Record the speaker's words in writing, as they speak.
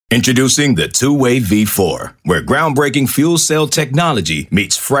Introducing the Two-Way V4, where groundbreaking fuel cell technology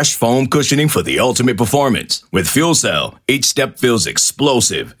meets fresh foam cushioning for the ultimate performance. With Fuel Cell, each step feels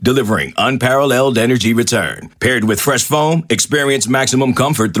explosive, delivering unparalleled energy return. Paired with fresh foam, experience maximum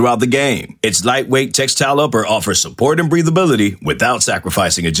comfort throughout the game. Its lightweight textile upper offers support and breathability without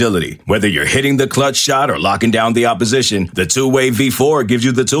sacrificing agility. Whether you're hitting the clutch shot or locking down the opposition, the Two-Way V4 gives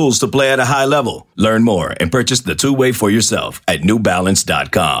you the tools to play at a high level. Learn more and purchase the Two-Way for yourself at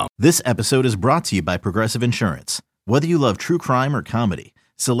newbalance.com. This episode is brought to you by Progressive Insurance. Whether you love true crime or comedy,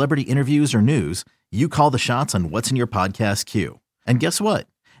 celebrity interviews or news, you call the shots on what's in your podcast queue. And guess what?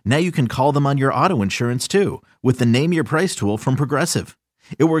 Now you can call them on your auto insurance too with the Name Your Price tool from Progressive.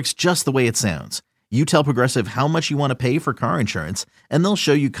 It works just the way it sounds. You tell Progressive how much you want to pay for car insurance, and they'll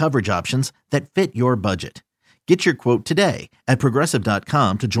show you coverage options that fit your budget. Get your quote today at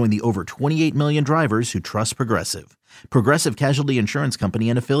Progressive.com to join the over 28 million drivers who trust Progressive. Progressive Casualty Insurance Company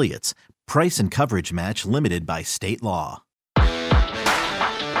and Affiliates. Price and coverage match limited by state law.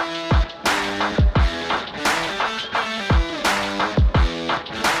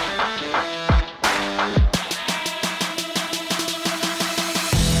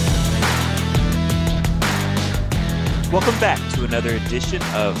 Welcome back to another edition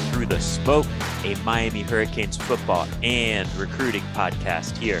of Through the Smoke, a Miami Hurricanes football and recruiting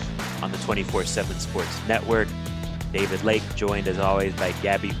podcast here on the 24/7 Sports Network. David Lake, joined as always by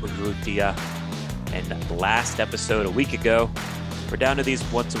Gabby Urrutia. And the last episode a week ago, we're down to these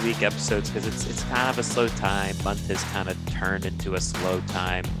once-a-week episodes because it's kind of a slow time. Month has kind of turned into a slow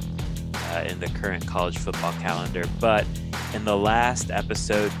time in the current college football calendar. But in the last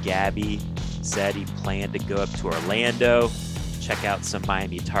episode, Gabby said he planned to go up to Orlando, check out some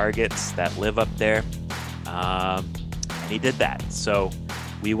Miami targets that live up there. And he did that. So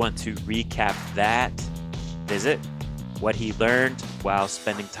we want to recap that visit, what he learned while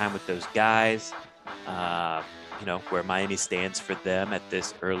spending time with those guys, where Miami stands for them at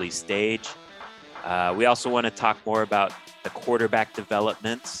this early stage. We also want to talk more about the quarterback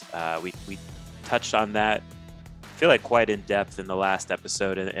developments. We touched on that, I feel like, quite in depth in the last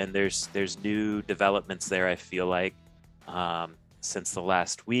episode, and there's new developments there, I feel like, since the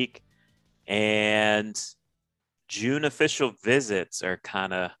last week. And June official visits are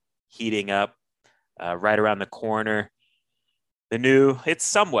kind of heating up right around the corner. It's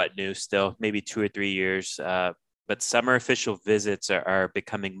somewhat new still, maybe 2 or 3 years, but summer official visits are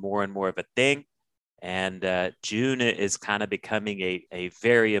becoming more and more of a thing. And June is kind of becoming a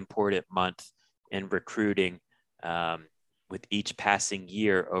very important month in recruiting with each passing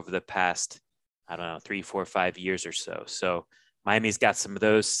year over the past, 3, 4, 5 years or so. So Miami's got some of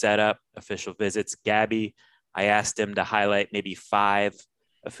those set up, official visits. Gabby, I asked him to highlight maybe 5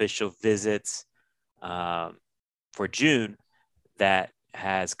 official visits for June that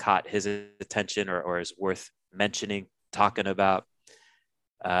has caught his attention or is worth mentioning, talking about.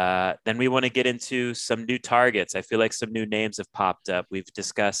 Then we want to get into some new targets. I feel like some new names have popped up. We've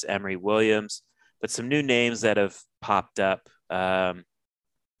discussed Emory Williams, but some new names that have popped up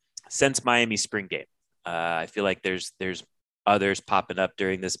since Miami spring game. I feel like there's others popping up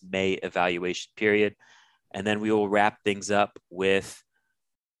during this May evaluation period. And then we will wrap things up with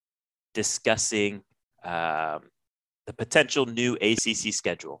discussing the potential new ACC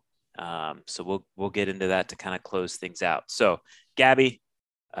schedule. So we'll get into that to kind of close things out. So Gabby,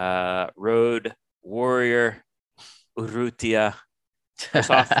 Road Warrior Urrutia,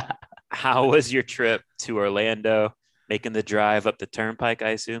 first off, how was your trip to Orlando? Making the drive up the Turnpike, I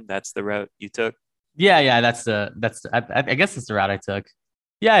assume that's the route you took. Yeah. I guess it's the route I took.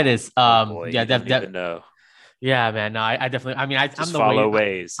 Yeah, it is. Definitely know. Yeah, man. No, I definitely. I mean, I'm the follow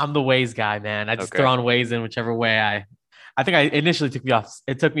Waze. I'm the Waze guy, man. I just throw on Waze in whichever way I think I initially took me off.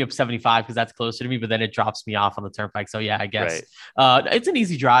 It took me up 75 because that's closer to me, but then it drops me off on the Turnpike. So yeah, I guess it's an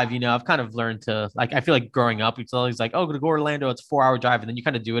easy drive. I've kind of learned to I feel like growing up, it's always like, oh, go to Orlando, it's a 4-hour drive, and then you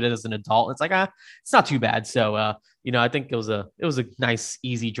kind of do it as an adult. It's like, it's not too bad. So I think it was a nice,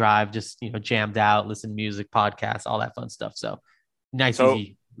 easy drive, just jammed out, listen to music, podcasts, all that fun stuff. So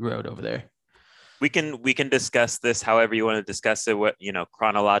easy road over there. We can discuss this however you want to discuss it. What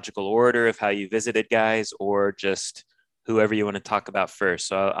chronological order of how you visited guys, or just whoever you want to talk about first.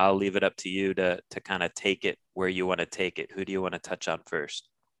 So I'll leave it up to you to kind of take it where you want to take it. Who do you want to touch on first?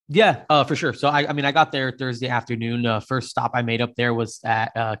 Yeah, for sure. So I got there Thursday afternoon. First stop I made up there was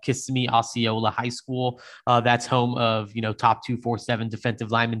at Kissimmee Osceola High School. That's home of top 247 defensive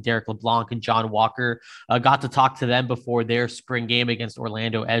lineman Derek LeBlanc and John Walker. Got to talk to them before their spring game against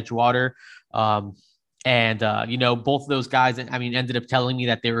Orlando Edgewater. And, both of those guys, I mean, ended up telling me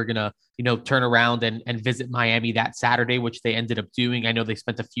that they were going to, turn around and visit Miami that Saturday, which they ended up doing. I know they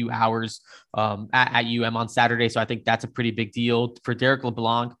spent a few hours at UM on Saturday. So I think that's a pretty big deal for Derek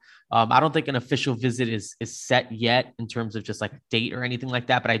LeBlanc. I don't think an official visit is set yet in terms of just like a date or anything like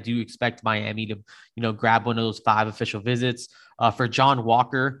that, but I do expect Miami to, grab one of those 5 official visits. For John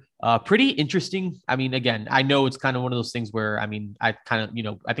Walker, pretty interesting. I mean, again, I know it's kind of one of those things where, I mean, I kind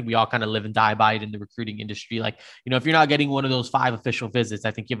of, I think we all kind of live and die by it in the recruiting industry. Like, if you're not getting one of those 5 official visits,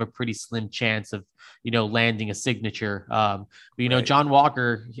 I think you have a pretty slim chance of, landing a signature. But, right. John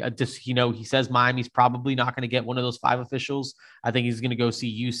Walker, just, he says Miami's probably not going to get one of those 5 officials. I think he's going to go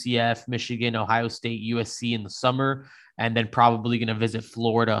see UCF, Michigan, Ohio State, USC in the summer, and then probably going to visit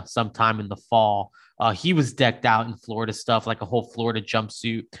Florida sometime in the fall. He was decked out in Florida stuff, like a whole Florida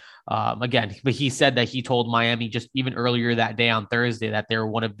jumpsuit. Again, but he said that he told Miami just even earlier that day on Thursday that they were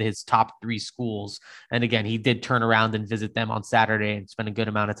one of his top 3 schools. And again, he did turn around and visit them on Saturday and spend a good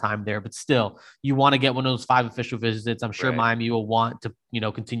amount of time there. But still, you want to get one of those 5 official visits. I'm sure Miami will want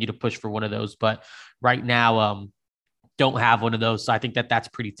to, continue to push for one of those. But right now, don't have one of those. So I think that that's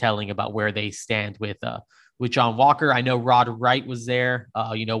pretty telling about where they stand with John Walker. I know Rod Wright was there,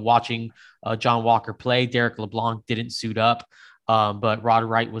 watching John Walker play. Derek LeBlanc didn't suit up, but Rod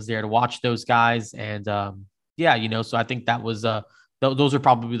Wright was there to watch those guys. And so I think that was those are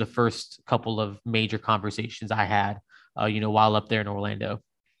probably the first couple of major conversations I had, while up there in Orlando.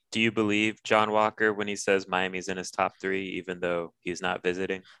 Do you believe John Walker when he says Miami's in his top 3, even though he's not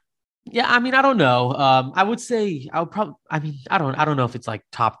visiting? Yeah, I mean, I don't know. I would say I would probably. I mean, I don't know if it's like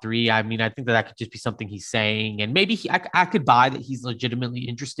top 3. I mean, I think that could just be something he's saying, and maybe I could buy that he's legitimately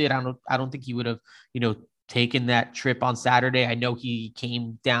interested. I don't think he would have, taken that trip on Saturday. I know he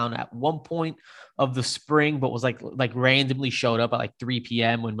came down at one point of the spring, but was like randomly showed up at like 3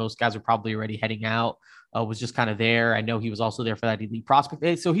 p.m. when most guys were probably already heading out. Was just kind of there. I know he was also there for that elite prospect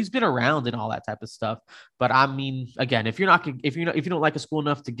day, so he's been around and all that type of stuff. But I mean, again, if you don't like a school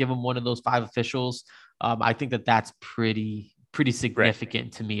enough to give him one of those 5 officials, I think that that's pretty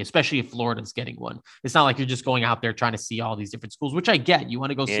significant to me, especially if Florida's getting one. It's not like you're just going out there trying to see all these different schools, which I get. You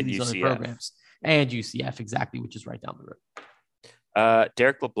want to go see these UCF. Other programs and UCF, exactly, which is right down the road.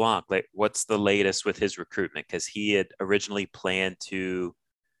 Derek LeBlanc, like, what's the latest with his recruitment? Because he had originally planned to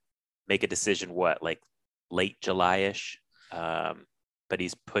make a decision, late July-ish, but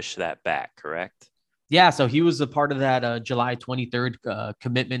he's pushed that back, correct? Yeah, so he was a part of that July 23rd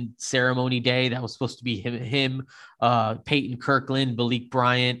commitment ceremony day that was supposed to be him, Peyton Kirkland, Malik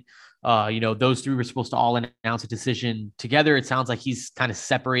Bryant. Those 3 were supposed to all announce a decision together. It sounds like he's kind of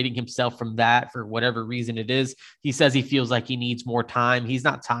separating himself from that for whatever reason it is. He says he feels like he needs more time. He's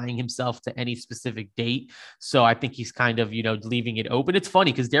not tying himself to any specific date. So I think he's kind of, leaving it open. It's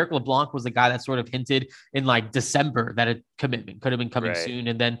funny because Derek LeBlanc was the guy that sort of hinted in like December that a commitment could have been coming soon,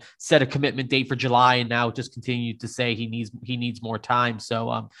 and then set a commitment date for July, and now just continued to say he needs more time.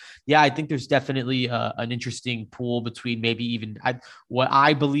 So I think there's definitely an interesting pool between maybe even what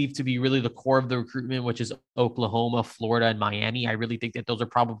I believe to be really the core of the recruitment, which is Oklahoma, Florida, and Miami. I really think that those are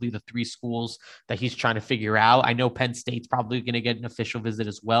probably the 3 schools that he's trying to figure out. I know Penn State's probably going to get an official visit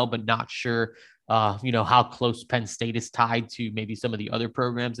as well, but not sure, how close Penn State is tied to maybe some of the other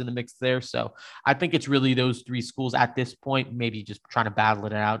programs in the mix there. So I think it's really those 3 schools at this point, maybe just trying to battle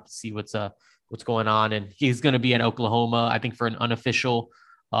it out to see what's going on. And he's going to be in Oklahoma, I think, for an unofficial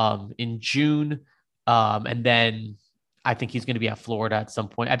in June. And then I think he's going to be at Florida at some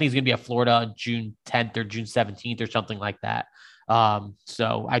point. I think he's going to be at Florida on June 10th or June 17th or something like that.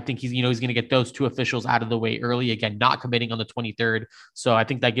 So I think he's going to get those 2 officials out of the way early, again, not committing on the 23rd. So I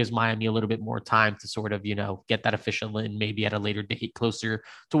think that gives Miami a little bit more time to sort of, get that official in maybe at a later date closer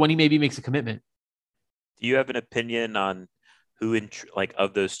to when he maybe makes a commitment. Do you have an opinion on who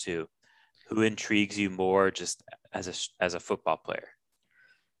of those 2, who intrigues you more just as a football player?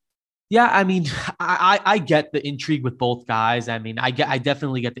 Yeah, I mean, I get the intrigue with both guys. I mean, I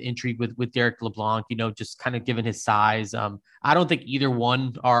definitely get the intrigue with Derek LeBlanc, just kind of given his size. I don't think either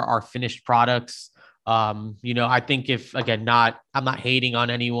one are finished products. I think I'm not hating on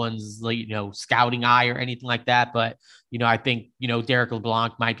anyone's, scouting eye or anything like that, but, I think, Derek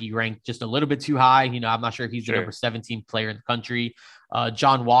LeBlanc might be ranked just a little bit too high. I'm not sure if he's the number 17 player in the country.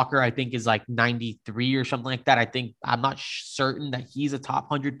 John Walker, I think, is like 93 or something like that. I'm not certain that he's a top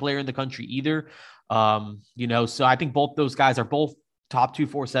 100 player in the country either. So I think both those guys are both top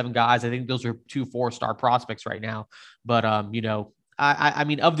 247 guys. I think those are 2 4-star prospects right now. But, I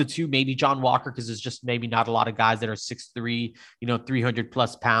mean, of the 2, maybe John Walker, because there's just maybe not a lot of guys that are 6'3", 300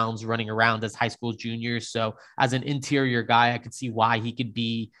 plus pounds running around as high school juniors. So as an interior guy, I could see why he could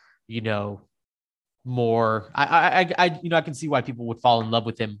be, more. I can see why people would fall in love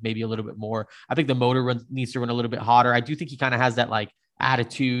with him maybe a little bit more. I think the motor needs to run a little bit hotter. I do think he kind of has that like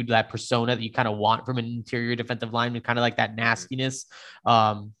attitude, that persona that you kind of want from an interior defensive lineman, kind of like that nastiness.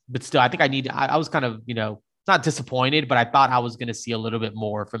 But still, I think I was kind of, not disappointed, but I thought I was going to see a little bit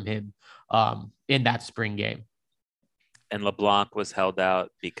more from him in that spring game. And LeBlanc was held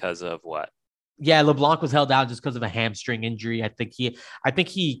out because of what? Yeah, LeBlanc was held out just because of a hamstring injury. I think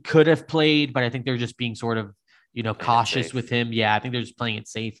he could have played, but I think they're just being sort of, cautious with him. Yeah, I think they're just playing it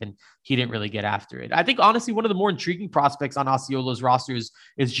safe, and he didn't really get after it. I think honestly, one of the more intriguing prospects on Osceola's roster is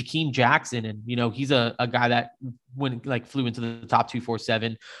Jakeem Jackson, and he's a guy that flew into the top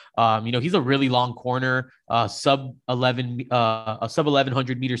 247. He's a really long corner, sub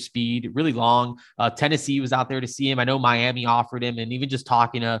 1100 meter speed, really long. Tennessee was out there to see him. I know Miami offered him, and even just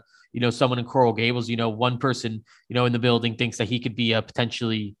talking to someone in Coral Gables, one person, in the building thinks that he could be a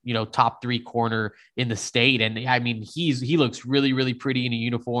potentially, top 3 corner in the state. And I mean, he looks really, really pretty in a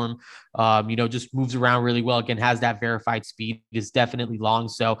uniform, just moves around really well. Again, has that verified speed, is definitely long.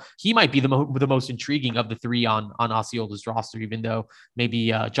 So he might be the most intriguing of the 3 on Osceola's roster, even though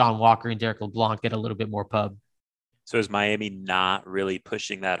maybe John Walker and Derek LeBlanc get a little bit more pub. So is Miami not really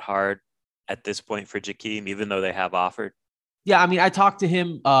pushing that hard at this point for Jakeem, even though they have offered? Yeah, I mean, I talked to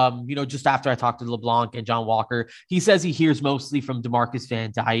him, just after I talked to LeBlanc and John Walker. He says he hears mostly from DeMarcus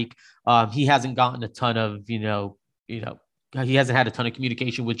Van Dyke. He hasn't gotten a ton of, he hasn't had a ton of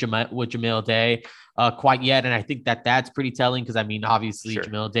communication with Jamil Day quite yet. And I think that's pretty telling because, I mean, obviously sure.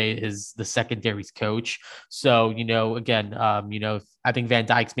 Jamil Day is the secondary's coach. So, again, I think Van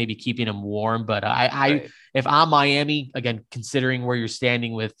Dyke's maybe keeping him warm. But right. If I'm Miami, again, considering where you're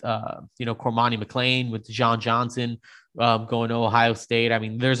standing with, Cormani McClain, with John Johnson, going to Ohio State. I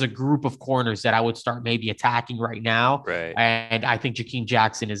mean, there's a group of corners that I would start maybe attacking right now. Right. And I think Jakeem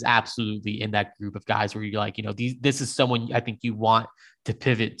Jackson is absolutely in that group of guys where you're like, this is someone I think you want to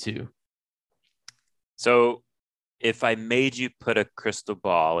pivot to. So if I made you put a crystal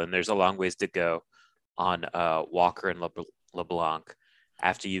ball, and there's a long ways to go on Walker and LeBlanc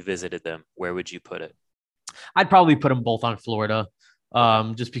after you visited them, where would you put it? I'd probably put them both on Florida.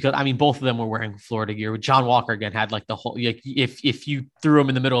 Just because, I mean, both of them were wearing Florida gear. John Walker, again, had like the whole, if you threw him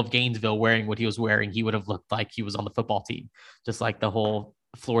in the middle of Gainesville wearing what he was wearing, he would have looked like he was on the football team, just like the whole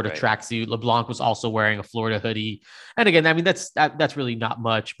Florida right. tracksuit. LeBlanc was also wearing a Florida hoodie. And again, I mean, that's really not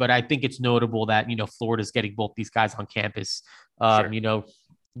much, but I think it's notable that, Florida's getting both these guys on campus, sure.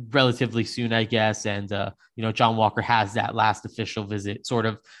 Relatively soon, I guess. And, John Walker has that last official visit sort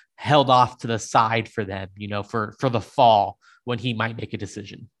of held off to the side for them, for the fall, when he might make a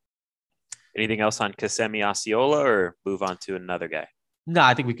decision. Anything else on Kasemi Osceola, or move on to another guy? No,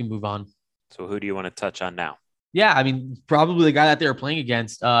 I think we can move on. So who do you want to touch on now? Yeah, I mean, probably the guy that they were playing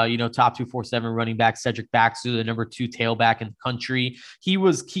against, top 247 running back, Cedric Baxter, the number 2 tailback in the country. He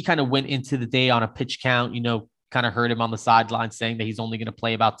kind of went into the day on a pitch count, kind of heard him on the sideline saying that he's only going to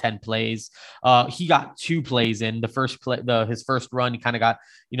play about 10 plays. He got 2 plays in. The first play, his first run, he kind of got,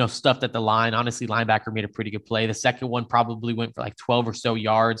 stuffed at the line. Honestly, linebacker made a pretty good play. The second one probably went for like 12 or so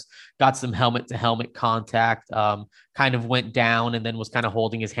yards, got some helmet to helmet contact, kind of went down and then was kind of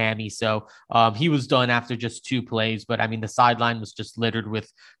holding his hammy. So he was done after just 2 plays. But I mean, the sideline was just littered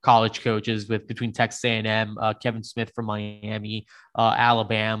with college coaches between Texas A&M, Kevin Smith from Miami,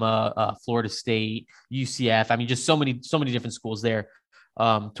 Alabama, Florida State, UCF. I mean, just so many different schools there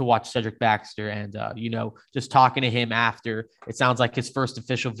to watch Cedric Baxter. And, just talking to him after, it sounds like his first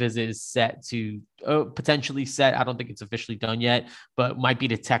official visit is set to potentially set. I don't think it's officially done yet, but might be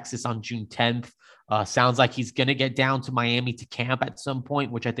to Texas on June 10th. Sounds like he's going to get down to Miami to camp at some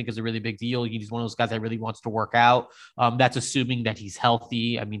point, which I think is a really big deal. He's one of those guys that really wants to work out. That's assuming that he's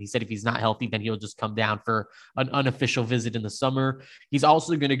healthy. I mean, he said if he's not healthy, then he'll just come down for an unofficial visit in the summer. He's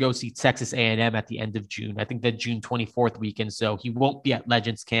also going to go see Texas A&M at the end of June. I think that June 24th weekend. So he won't be at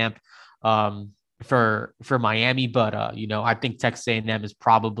Legends Camp for Miami, but I think Texas A&M is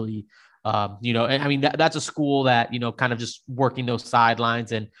probably I mean, that's a school that, kind of just working those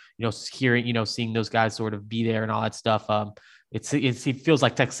sidelines and, hearing, seeing those guys sort of be there and all that stuff. It feels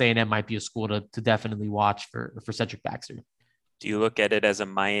like Texas A&M might be a school to definitely watch for Cedric Baxter. Do you look at it as a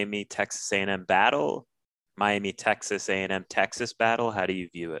Miami, Texas A&M battle, Miami, Texas A&M, Texas battle? How do you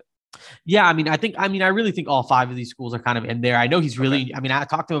view it? Yeah, I really think all 5 of these schools are kind of in there. I know he's really, okay. I mean, I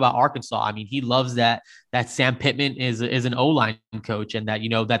talked to him about Arkansas. I mean, he loves that Sam Pittman is an O-line coach, and that,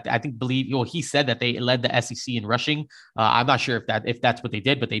 that I think he said that they led the SEC in rushing. I'm not sure if that's what they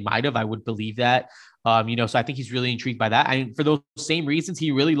did, but they might've. I would believe that. So I think he's really intrigued by that. And for those same reasons,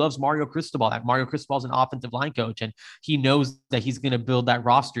 he really loves Mario Cristobal. That Mario Cristobal is an offensive line coach, and he knows that he's going to build that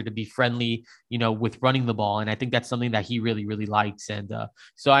roster to be friendly, with running the ball. And I think that's something that he really, really likes. And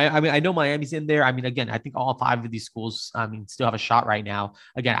so I know Miami's in there. I mean, again, I think all 5 of these schools, still have a shot right now.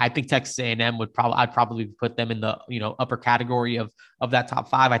 Again, I think Texas A&M I'd probably put them in the upper category of that top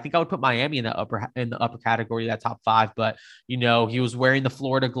 5. I think I would put Miami in the upper category of that top 5. But he was wearing the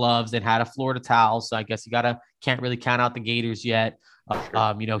Florida gloves and had a Florida towel, so I guess you can't really count out the Gators yet.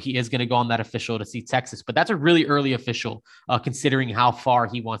 He is going to go on that official to see Texas, but that's a really early official, considering how far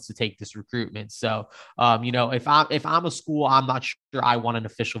he wants to take this recruitment. So, if I'm a school, I'm not sure I want an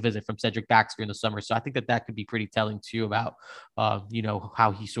official visit from Cedric Baxter in the summer. So I think that could be pretty telling too about,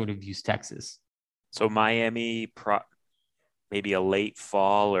 how he sort of views Texas. So Miami, maybe a late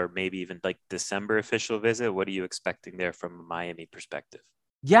fall or maybe even like December official visit. What are you expecting there from a Miami perspective?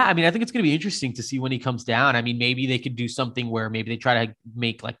 Yeah, I think it's going to be interesting to see when he comes down. Maybe they could do something where maybe they try to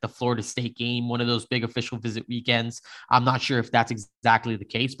make like the Florida State game one of those big official visit weekends. I'm not sure if that's exactly the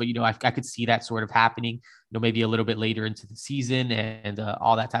case, but, I could see that sort of happening, maybe a little bit later into the season and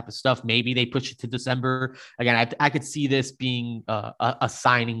all that type of stuff. Maybe they push it to December. Again, I could see this being a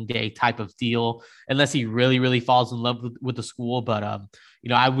signing day type of deal, unless he really, really falls in love with the school. But,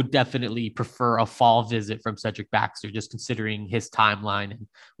 I would definitely prefer a fall visit from Cedric Baxter, just considering his timeline and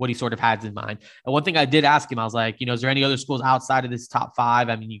what he sort of has in mind. And one thing I did ask him, I was like, is there any other schools outside of this top 5?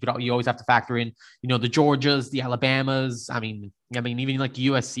 You always have to factor in, the Georgias, the Alabamas. Even like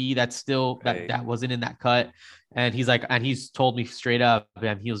USC, that's still that wasn't in that cut. And he's told me straight up,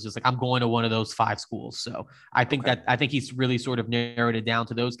 and he was just like, I'm going to one of those 5 schools. So I think he's really sort of narrowed it down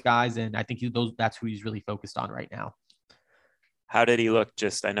to those guys. And I think that's who he's really focused on right now. How did he look?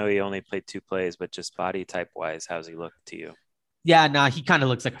 I know he only played 2 plays, but just body type wise, how's he look to you? Yeah, he kind of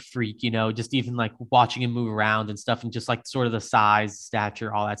looks like a freak, just even like watching him move around and stuff, and just like sort of the size,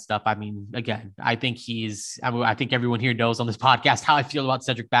 stature, all that stuff. Again, I think I think everyone here knows on this podcast how I feel about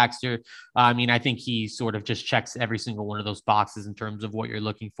Cedric Baxter. I think he sort of just checks every single one of those boxes in terms of what you're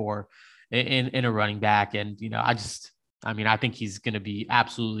looking for in a running back. And, I think he's going to be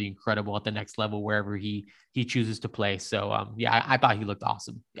absolutely incredible at the next level, wherever he chooses to play. So, I thought he looked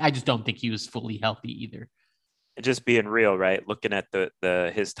awesome. I just don't think he was fully healthy either. And just being real, right? Looking at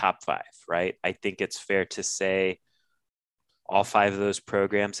his top 5, right? I think it's fair to say all 5 of those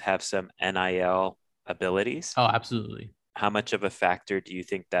programs have some NIL abilities. Oh, absolutely. How much of a factor do you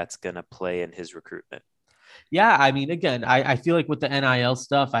think that's going to play in his recruitment? Yeah, again, I feel like with the NIL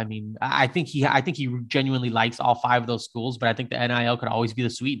stuff, I think he genuinely likes all 5 of those schools, but I think the NIL could always be the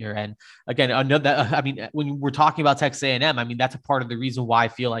sweetener. And again, when we're talking about Texas A&M, that's a part of the reason why I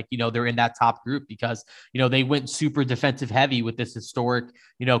feel like, they're in that top group, because, they went super defensive heavy with this historic,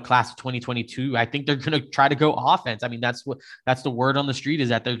 class of 2022. I think they're going to try to go offense. That's the word on the street, is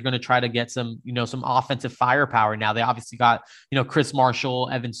that they're going to try to get some offensive firepower. Now they obviously got, Chris Marshall,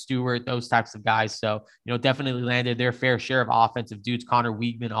 Evan Stewart, those types of guys. So, definitely landed their fair share of offensive dudes, Connor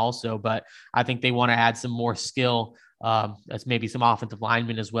Weigman also, but I think they want to add some more skill, as maybe some offensive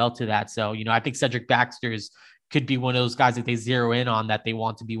linemen as well to that. So, I think Cedric Baxter's could be one of those guys that they zero in on, that they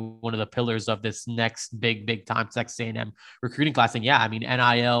want to be one of the pillars of this next big time Texas A&M recruiting class. And yeah,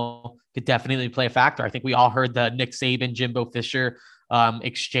 NIL could definitely play a factor. I think we all heard the Nick Saban, Jimbo Fisher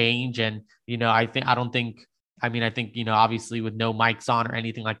exchange. And, I think, obviously with no mics on or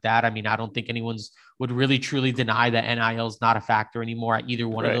anything like that, I don't think anyone's would really truly deny that NIL is not a factor anymore at either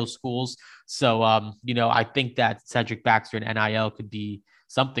one of those schools. So, I think that Cedric Baxter and NIL could be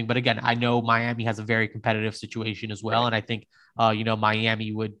something. But again, I know Miami has a very competitive situation as well. And I think,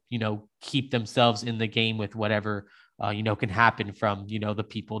 Miami would, keep themselves in the game with whatever, can happen from, the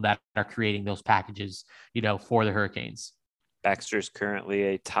people that are creating those packages, for the Hurricanes. Baxter is currently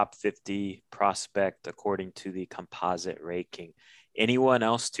a top 50 prospect according to the composite ranking. Anyone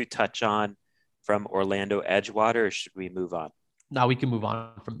else to touch on from Orlando Edgewater, or should we move on? No, we can move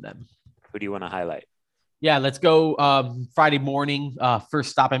on from them. Who do you want to highlight? Yeah, let's go Friday morning. First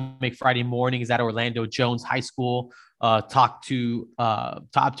stop I make Friday morning is at Orlando Jones High School. Talk to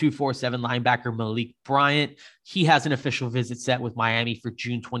top 247 linebacker Malik Bryant. He has an official visit set with Miami for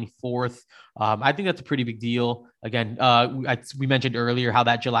June 24th. I think that's a pretty big deal. Again, we mentioned earlier how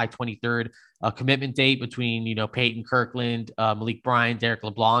that July 23rd commitment date between, Peyton Kirkland, Malik Bryant, Derek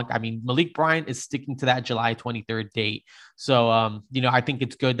LeBlanc. Malik Bryant is sticking to that July 23rd date. So, I think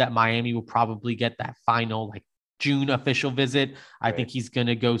it's good that Miami will probably get that final June official visit. I think he's going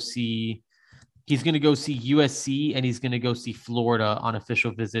to go see USC and he's going to go see Florida on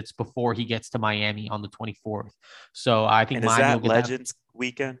official visits before he gets to Miami on the 24th. So I think Miami is that Legends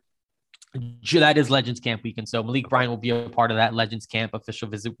weekend. That is Legends Camp weekend. So Malik Bryant will be a part of that Legends Camp official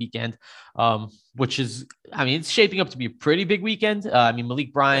visit weekend, which is, I mean, it's shaping up to be a pretty big weekend.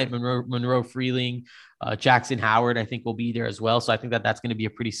 Malik Bryant, Monroe Freeling, Jackson Howard, I think will be there as well. So I think that that's going to be a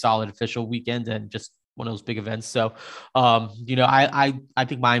pretty solid official weekend and just one of those big events. So, I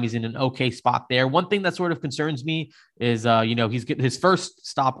think Miami's in an okay spot there. One thing that sort of concerns me is, his first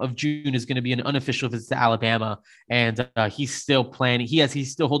stop of June is going to be an unofficial visit to Alabama. And he's still planning.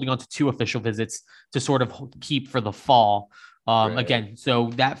 He's still holding on to 2 official visits to sort of keep for the fall. Right. Again, so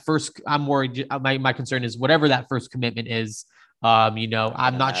that first, I'm worried. My concern is whatever that first commitment is, I'm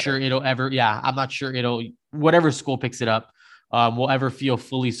not sure it'll ever, I'm not sure whatever school picks it up, will ever feel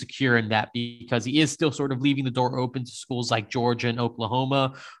fully secure in that, because he is still sort of leaving the door open to schools like Georgia and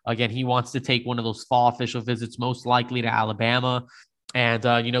Oklahoma. Again, he wants to take one of those fall official visits, most likely to Alabama. And,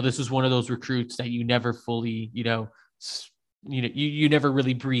 this is one of those recruits that you never fully, you never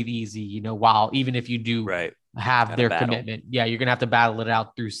really breathe easy, while even if you do have their commitment, you're going to have to battle it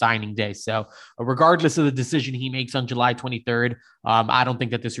out through signing day. So regardless of the decision he makes on July 23rd, I don't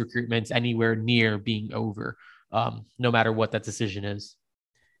think that this recruitment's anywhere near being over. No matter what that decision is.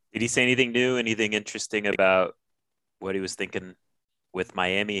 Did he say anything new, anything interesting about what he was thinking with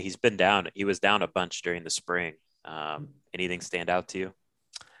Miami? He was down a bunch during the spring. Anything stand out to you?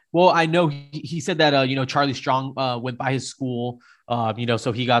 Well, I know he said that, Charlie Strong went by his school,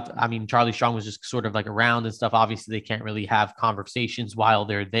 so Charlie Strong was just sort of like around and stuff. Obviously, they can't really have conversations while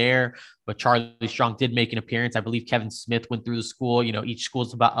they're there, but Charlie Strong did make an appearance. I believe Kevin Smith went through the school. Each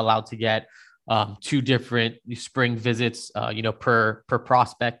school's allowed to get 2 different spring visits, per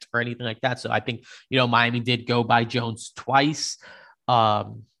prospect or anything like that. So I think, Miami did go by Jones twice.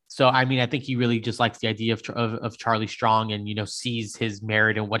 So, I think he really just likes the idea of Charlie Strong and, sees his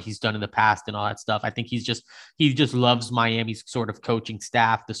merit and what he's done in the past and all that stuff. I think he just loves Miami's sort of coaching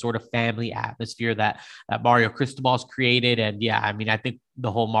staff, the sort of family atmosphere that Mario Cristobal's created. And I think the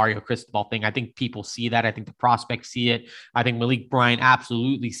whole Mario Cristobal thing, I think people see that. I think the prospects see it. I think Malik Bryant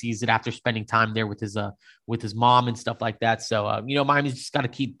absolutely sees it after spending time there with his mom and stuff like that. So, Miami's just got to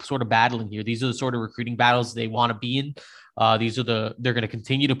keep sort of battling here. These are the sort of recruiting battles they want to be in. They're going to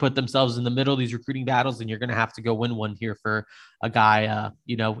continue to put themselves in the middle of these recruiting battles, and you're going to have to go win one here for a guy,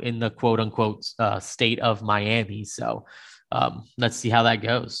 in the quote unquote state of Miami. So let's see how that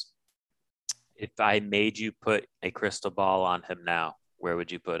goes. If I made you put a crystal ball on him now, where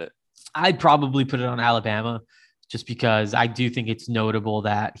would you put it? I'd probably put it on Alabama, just because I do think it's notable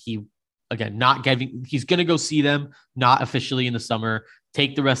that he's going to go see them, not officially in the summer,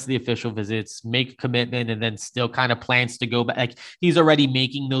 take the rest of the official visits, make a commitment, and then still kind of plans to go back. Like, he's already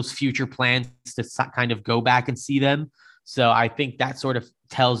making those future plans to kind of go back and see them. So I think that sort of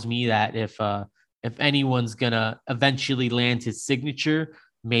tells me that if anyone's going to eventually land his signature,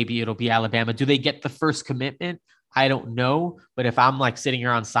 maybe it'll be Alabama. Do they get the first commitment? I don't know. But if I'm like sitting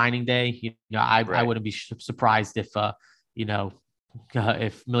here on signing day, I wouldn't be surprised if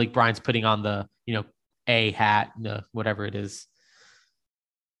Malik Bryant's putting on the, A hat, whatever it is.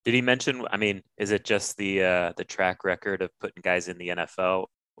 Did he mention, is it just the track record of putting guys in the NFL?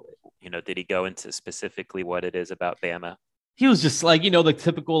 Did he go into specifically what it is about Bama? He was just like, the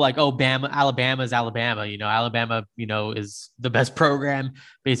typical like, oh, Alabama is Alabama. Alabama, is the best program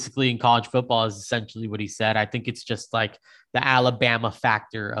basically in college football is essentially what he said. I think it's just like the Alabama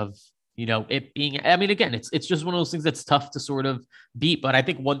factor of, it being, again, it's just one of those things that's tough to sort of beat. But I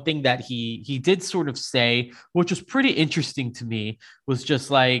think one thing that he did sort of say, which was pretty interesting to me, was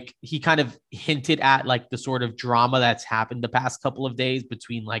just like, he kind of hinted at like the sort of drama that's happened the past couple of days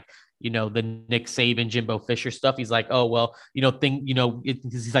between like, the Nick Saban, Jimbo Fisher stuff. He's like, oh, well, he's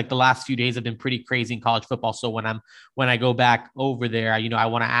like, the last few days have been pretty crazy in college football. So when I go back over there, I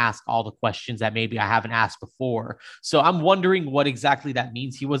want to ask all the questions that maybe I haven't asked before. So I'm wondering what exactly that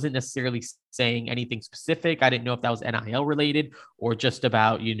means. He wasn't necessarily saying anything specific. I didn't know if that was NIL related or just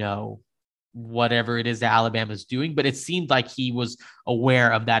about, whatever it is that Alabama's doing, but it seemed like he was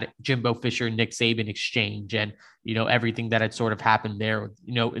aware of that Jimbo Fisher and Nick Saban exchange and, everything that had sort of happened there,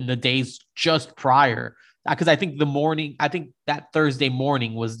 in the days just prior. Because I think that Thursday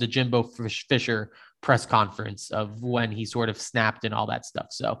morning was the Jimbo Fisher press conference of when he sort of snapped and all that stuff.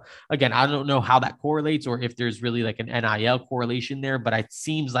 So again, I don't know how that correlates or if there's really like an NIL correlation there, but it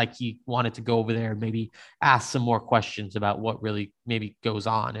seems like he wanted to go over there and maybe ask some more questions about what really maybe goes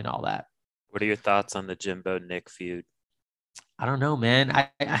on and all that. What are your thoughts on the Jimbo Nick feud? I don't know, man.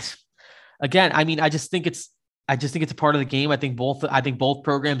 I just think it's a part of the game. I think both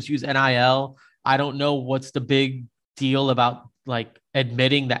programs use NIL. I don't know what's the big deal about like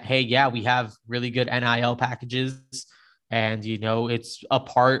admitting that, hey, yeah, we have really good NIL packages And, it's a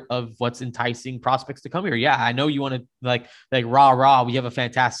part of what's enticing prospects to come here. Yeah, I know you want to like rah, we have a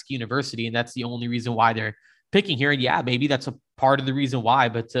fantastic university, and that's the only reason why they're picking here. And yeah, maybe that's a part of the reason why.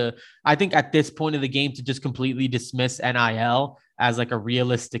 But I think at this point of the game, to just completely dismiss NIL as like a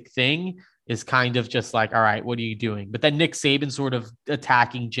realistic thing is kind of just like, all right, what are you doing? But then Nick Saban sort of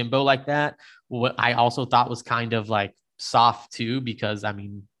attacking Jimbo like that, what I also thought was kind of like soft too, because I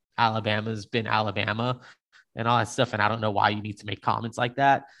mean, Alabama's been Alabama and all that stuff. And I don't know why you need to make comments like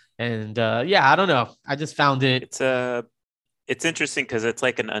that. And I don't know. I just found it's interesting because it's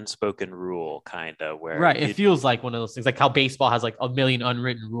like an unspoken rule kind of where right. It feels like one of those things, like how baseball has like a million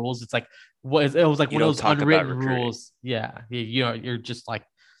unwritten rules. It's like, it was like one of those unwritten rules. Yeah. You're just like,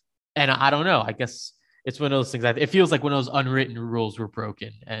 and I don't know, I guess it's one of those things that it feels like one of those unwritten rules were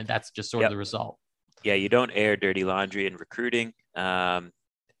broken, and that's just sort of the result. Yeah. You don't air dirty laundry in recruiting. And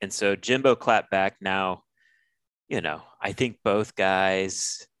so Jimbo clapped back. Now, I think both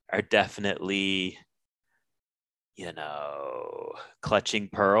guys are definitely, clutching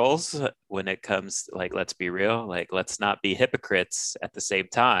pearls when it comes, like, let's be real, like, let's not be hypocrites at the same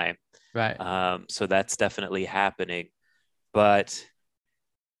time. Right. So that's definitely happening. But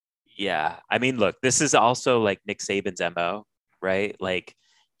yeah, I mean, look, this is also like Nick Saban's MO, right? Like,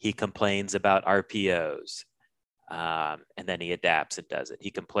 he complains about RPOs, and then he adapts and does it.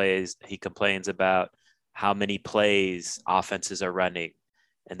 He complains about how many plays offenses are running,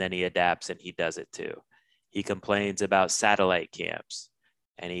 and then he adapts and he does it too. He complains about satellite camps,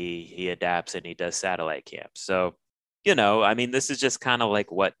 and he adapts and he does satellite camps. So, I mean, this is just kind of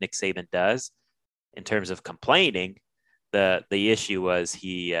like what Nick Saban does in terms of complaining. The issue was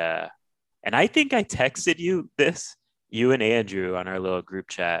and I think I texted you and Andrew on our little group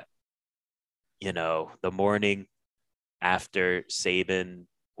chat, the morning after Saban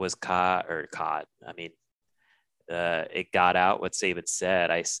was caught. I mean, it got out what Saban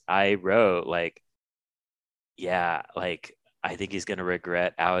said. I wrote like, yeah, like, I think he's going to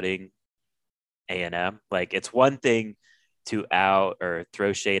regret outing A&M. Like, it's one thing to out or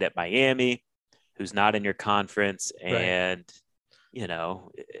throw shade at Miami, who's not in your conference. And,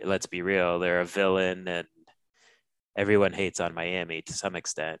 let's be real, they're a villain and everyone hates on Miami to some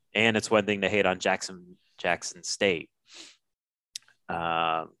extent. And it's one thing to hate on Jackson State,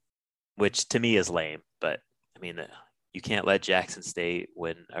 which to me is lame. But I mean, you can't let Jackson State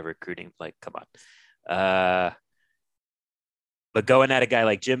win a recruiting, like, come on. But going at a guy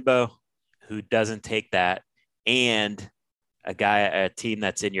like Jimbo, who doesn't take that, and a team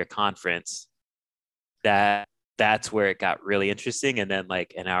that's in your conference, that's where it got really interesting. And then,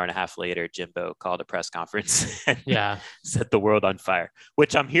 like, an hour and a half later, Jimbo called a press conference and set the world on fire,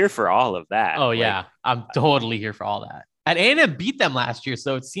 which I'm here for all of that. Oh, yeah. I'm totally here for all that. And A&M beat them last year,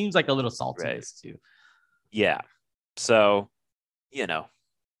 so it seems like a little saltiness too. Yeah. So,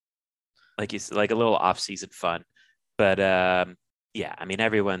 like you said, like a little off-season fun. But I mean,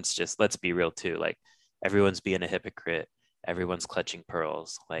 everyone's just, let's be real too. Like, everyone's being a hypocrite. Everyone's clutching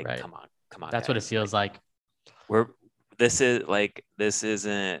pearls. Like, come on. That's guys. What it feels like. This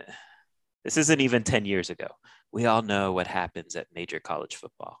isn't even 10 years ago. We all know what happens at major college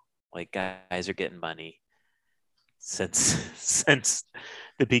football. Like, guys are getting money since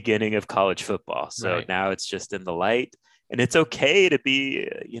the beginning of college football. So now it's just in the light, and it's okay to be,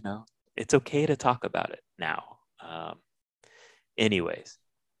 it's okay to talk about it now. Anyways,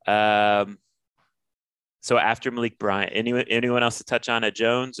 so after Malik Bryant, anyone else to touch on at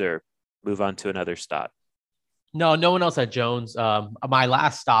Jones, or move on to another stop? No one else at Jones. My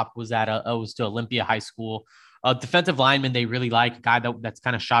last stop was to Olympia High School. Defensive lineman they really like, a guy that's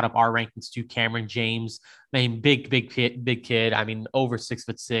kind of shot up our rankings too, Cameron James. I mean, big kid. I mean, over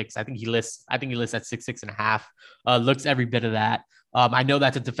 6'6". I think he lists at 6'6.5". Looks every bit of that. I know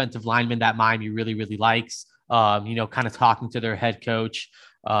that's a defensive lineman that Miami really, really likes. Kind of talking to their head coach.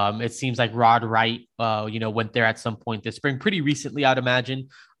 It seems like Rod Wright, went there at some point this spring, pretty recently, I'd imagine,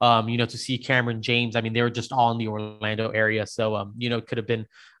 to see Cameron James. I mean, they were just all in the Orlando area. So, it could have been,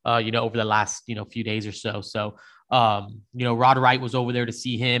 over the last, few days or so. So, Rod Wright was over there to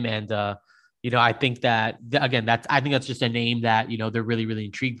see him. And, I think that, again, I think that's just a name that, they're really, really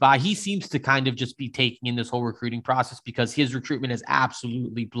intrigued by. He seems to kind of just be taking in this whole recruiting process because his recruitment has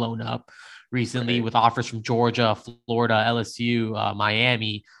absolutely blown up recently with offers from Georgia, Florida, LSU,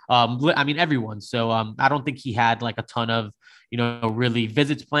 Miami. I mean, everyone. So I don't think he had like a ton of, really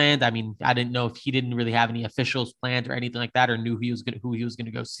visits planned. I mean, I didn't know if he didn't really have any officials planned or anything like that, or knew who he was going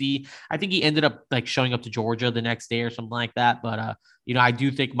to go see. I think he ended up like showing up to Georgia the next day or something like that. But, I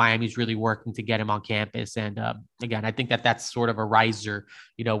do think Miami's really working to get him on campus. And again, I think that's sort of a riser,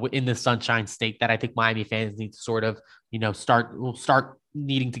 in the Sunshine State that I think Miami fans need to sort of, start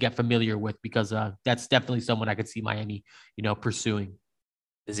needing to get familiar with, because that's definitely someone I could see Miami, pursuing.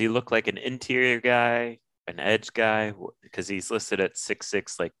 Does he look like an interior guy, an edge guy? Because he's listed at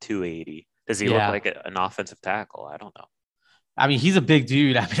 6'6", like 280. Does he look like an offensive tackle? I don't know. I mean, he's a big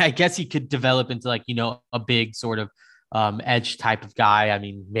dude. I mean, I guess he could develop into like, a big sort of edge type of guy. I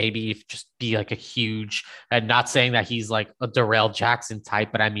mean, maybe if just be like a huge, and not saying that he's like a Darrell Jackson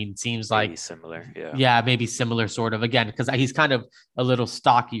type, but I mean, seems maybe like similar. Maybe similar sort of, again, because he's kind of a little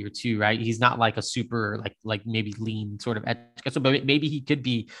stockier too, right? He's not like a super like maybe lean sort of edge. So but maybe he could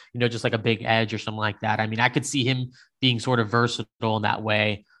be, just like a big edge or something like that. I mean, I could see him being sort of versatile in that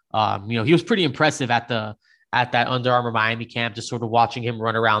way. He was pretty impressive at that Under Armour Miami camp, just sort of watching him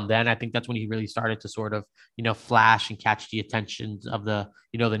run around then. I think that's when he really started to sort of, flash and catch the attention of the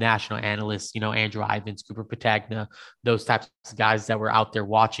national analysts, Andrew Ivins, Cooper Patagna, those types of guys that were out there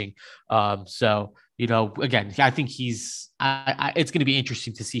watching. So, again, I think it's going to be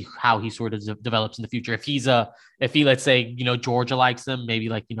interesting to see how he sort of develops in the future. If he, let's say, Georgia likes him, maybe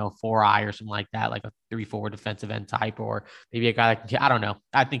like, 4-eye or something like that, like a 3-4 defensive end type, or maybe a guy I don't know.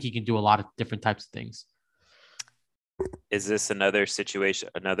 I think he can do a lot of different types of things. Is this another situation,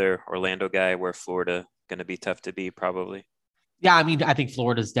 another Orlando guy where Florida going to be tough to beat? Probably. Yeah, I mean, I think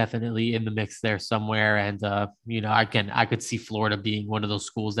Florida's definitely in the mix there somewhere, and I could see Florida being one of those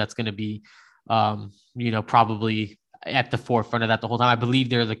schools that's going to be, probably at the forefront of that the whole time. I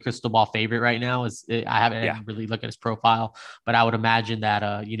believe they're the crystal ball favorite right now. I haven't really looked at his profile, but I would imagine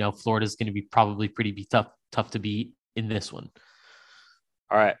that Florida's going to be probably pretty tough to beat in this one.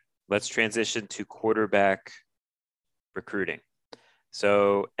 All right, let's transition to quarterback recruiting.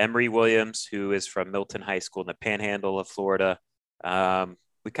 So Emory Williams, who is from Milton High School in the Panhandle of Florida,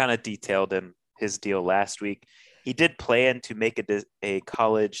 we kind of detailed his deal last week. He did plan to make a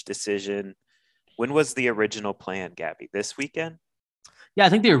college decision. When was the original plan, Gabby? This weekend? Yeah, I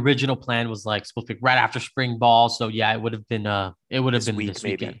think the original plan was like supposed to be right after spring ball. So yeah, it would have been this weekend.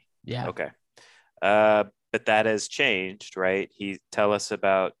 Maybe. Yeah. Okay. But that has changed, right? Tell us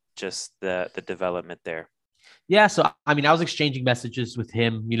about just the development there. Yeah, so I mean, I was exchanging messages with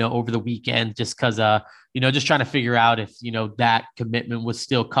him, over the weekend, just because, just trying to figure out if, that commitment was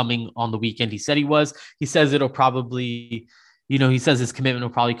still coming on the weekend. He said he was. He says it'll probably, he says his commitment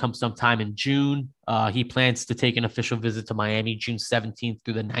will probably come sometime in June. He plans to take an official visit to Miami June 17th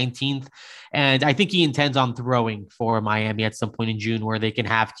through the 19th. And I think he intends on throwing for Miami at some point in June, where they can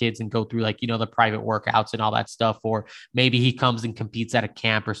have kids and go through like, the private workouts and all that stuff. Or maybe he comes and competes at a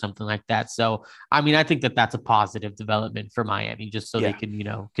camp or something like that. So, I mean, I think that that's a positive development for Miami, just so they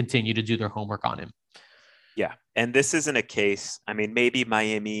can, continue to do their homework on him. Yeah. And this isn't a case. I mean, maybe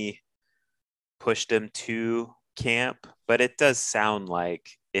Miami pushed him to camp, but it does sound like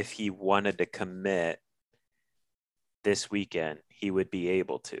if he wanted to commit this weekend, he would be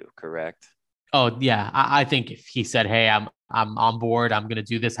able to, correct? Oh yeah. I think if he said, hey, I'm on board, I'm going to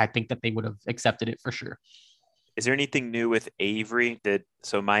do this, I think that they would have accepted it for sure. Is there anything new with Avery?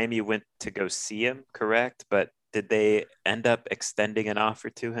 So Miami went to go see him, correct? But did they end up extending an offer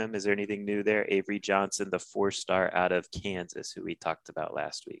to him? Is there anything new there? Avery Johnson, the 4-star out of Kansas, who we talked about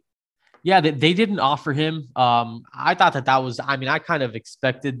last week. Yeah, they didn't offer him. I thought that was, I mean, I kind of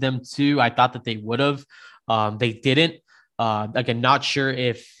expected them to. I thought that they would have. They didn't. Again, not sure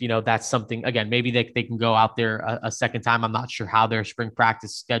if, that's something, again, maybe they can go out there a second time. I'm not sure how their spring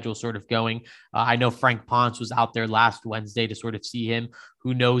practice schedule sort of going. I know Frank Ponce was out there last Wednesday to sort of see him.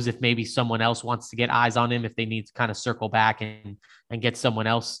 Who knows if maybe someone else wants to get eyes on him, if they need to kind of circle back and get someone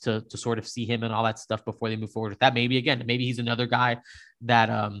else to sort of see him and all that stuff before they move forward with that. Maybe he's another guy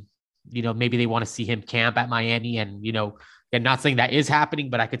that, maybe they want to see him camp at Miami, and, and not saying that is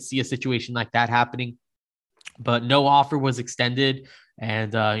happening, but I could see a situation like that happening. But no offer was extended.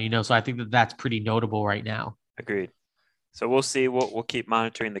 And, so I think that that's pretty notable right now. Agreed. So we'll see. We'll keep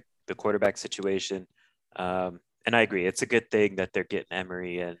monitoring the quarterback situation. And I agree. It's a good thing that they're getting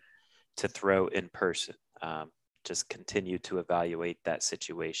Emory in to throw in person. Just continue to evaluate that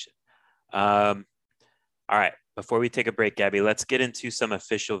situation. All right. Before we take a break, Gabby, let's get into some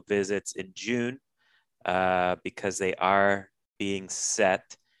official visits in June because they are being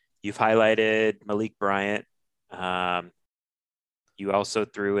set. You've highlighted Malik Bryant. You also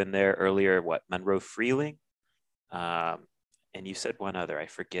threw in there earlier, Monroe Freeling? And you said one other, I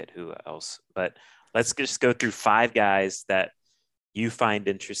forget who else, but let's just go through 5 guys that you find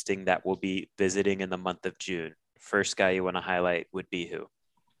interesting that will be visiting in the month of June. First guy you want to highlight would be who?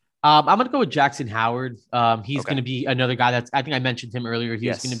 I'm going to go with Jackson Howard. He's going to be another guy I think I mentioned him earlier. He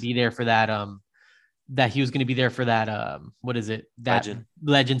was going to be there for that, he was going to be there for that, what is it? That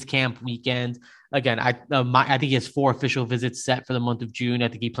Legends Camp weekend. Again, I think he has 4 official visits set for the month of June. I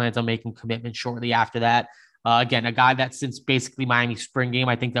think he plans on making commitment shortly after that. Again, a guy that since basically Miami's spring game,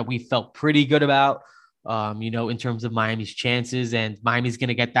 I think that we felt pretty good about, in terms of Miami's chances, and Miami's going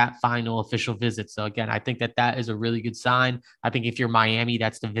to get that final official visit. So again, I think that is a really good sign. I think if you're Miami,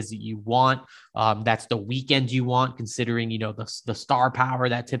 that's the visit you want. That's the weekend you want, considering, the star power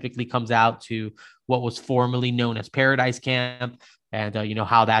that typically comes out to what was formerly known as Paradise Camp. And,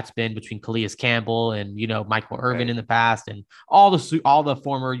 how that's been between Calais Campbell and, Michael Irvin in the past, and all the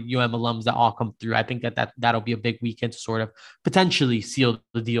former UM alums that all come through. I think that'll be a big weekend to sort of potentially seal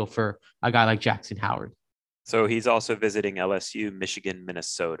the deal for a guy like Jackson Howard. So he's also visiting LSU, Michigan,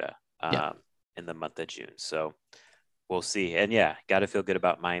 Minnesota in the month of June. So we'll see. And got to feel good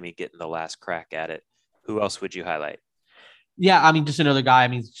about Miami getting the last crack at it. Who else would you highlight? Yeah, I mean, just another guy. I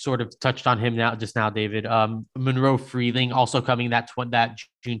mean, sort of touched on him just now, David. Monroe Freeling also coming that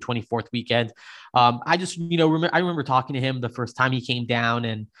June 24th weekend. I just, I remember talking to him the first time he came down,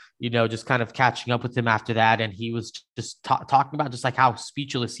 and just kind of catching up with him after that, and he was just talking about just like how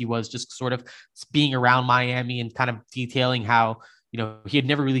speechless he was, just sort of being around Miami, and kind of detailing how he had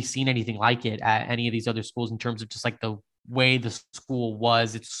never really seen anything like it at any of these other schools in terms of just like the way the school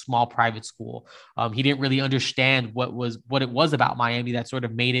was. It's a small private school. He didn't really understand what it was about Miami that sort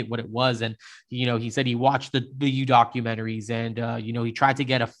of made it what it was. And, he said he watched the U documentaries, and, he tried to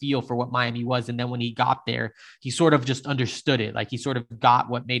get a feel for what Miami was. And then when he got there, he sort of just understood it. Like he sort of got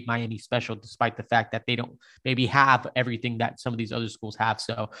what made Miami special, despite the fact that they don't maybe have everything that some of these other schools have.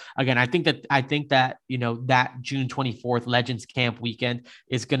 So again, I think that, that June 24th Legends Camp weekend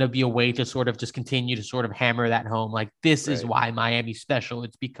is going to be a way to sort of just continue to sort of hammer that home. Like, this is why Miami's special.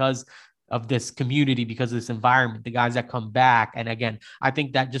 It's because of this community, because of this environment, the guys that come back. And again, I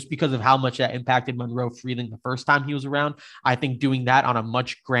think that just because of how much that impacted Monroe Freeling the first time he was around, I think doing that on a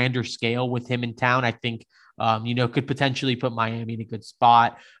much grander scale with him in town, I think, could potentially put Miami in a good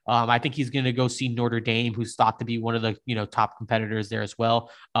spot. I think he's going to go see Notre Dame, who's thought to be one of the, top competitors there as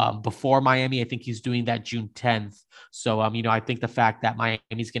well. Before Miami, I think he's doing that June 10th. So, I think the fact that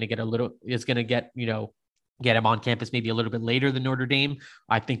Miami's going to get him on campus maybe a little bit later than Notre Dame,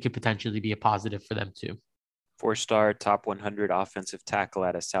 I think could potentially be a positive for them too. 4-star top 100 offensive tackle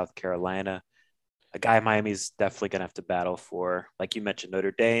out of South Carolina. A guy Miami's definitely going to have to battle for. Like you mentioned,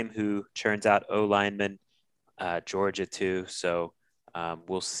 Notre Dame, who churns out O-linemen, Georgia too. So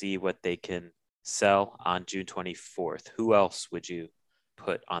we'll see what they can sell on June 24th. Who else would you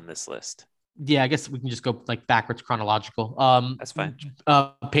put on this list? Yeah, I guess we can just go like backwards chronological. That's fine.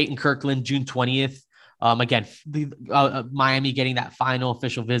 Peyton Kirkland, June 20th. Again, Miami getting that final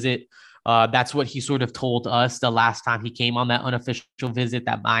official visit. That's what he sort of told us the last time he came on that unofficial visit,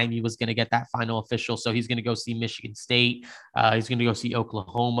 that Miami was going to get that final official. So he's going to go see Michigan State. He's going to go see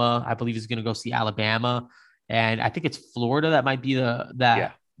Oklahoma. I believe he's going to go see Alabama. And I think it's Florida that might be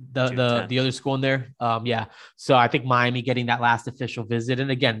the other school in there. So I think Miami getting that last official visit. And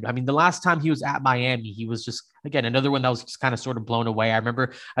again, I mean, the last time he was at Miami, he was just, again, another one that was just kind of sort of blown away. I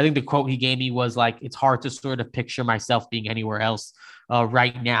remember, I think the quote he gave me was like, it's hard to sort of picture myself being anywhere else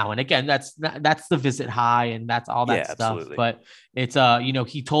right now. And again, that's the visit high, and that's all that stuff. Absolutely. But it's,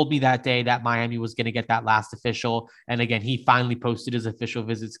 he told me that day that Miami was going to get that last official. And again, he finally posted his official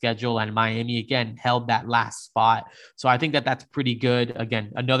visit schedule, and Miami again held that last spot. So I think that that's pretty good.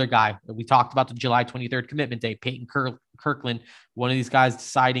 Again, another guy we talked about, the July 23rd commitment day, Peyton Kirkland, one of these guys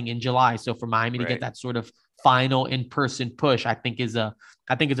deciding in July. So for Miami to get that sort of final in-person push, I think is a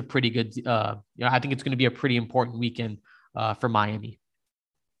pretty good, I think it's going to be a pretty important weekend for Miami.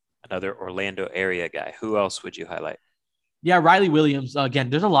 Another Orlando area guy. Who else would you highlight? Yeah, Riley Williams. Again,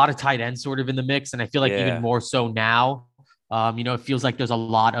 there's a lot of tight ends sort of in the mix, and I feel like even more so now. It feels like there's a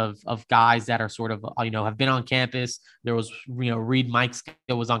lot of guys that are sort of, have been on campus. There was, Reed Mikes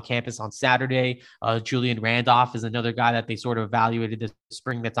was on campus on Saturday. Julian Randolph is another guy that they sort of evaluated this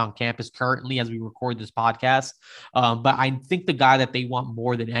spring that's on campus currently as we record this podcast. But I think the guy that they want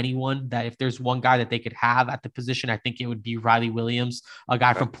more than anyone, that if there's one guy that they could have at the position, I think it would be Riley Williams, a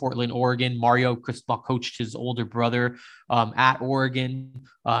guy from Portland, Oregon. Mario Cristobal coached his older brother at Oregon.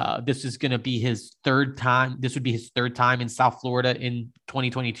 This is going to be his third time. This would be his third time in South Florida in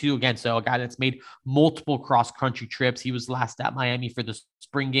 2022 again. So a guy that's made multiple cross-country trips. He was last at Miami for the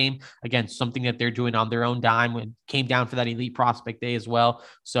spring game. Again, something that they're doing on their own dime, and came down for that elite prospect day as well.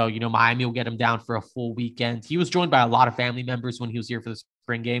 So, Miami will get him down for a full weekend. He was joined by a lot of family members when he was here for the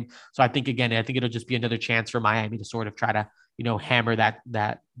spring game. So I think it'll just be another chance for Miami to sort of try to, hammer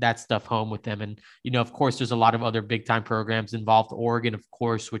that stuff home with them. And, of course, there's a lot of other big time programs involved. Oregon, of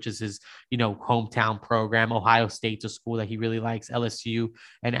course, which is his, hometown program. Ohio State's a school that he really likes. LSU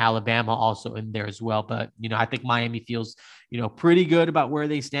and Alabama also in there as well. But, I think Miami feels, pretty good about where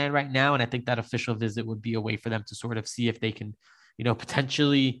they stand right now. And I think that official visit would be a way for them to sort of see if they can,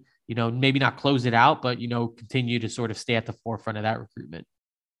 potentially, maybe not close it out, but, continue to sort of stay at the forefront of that recruitment.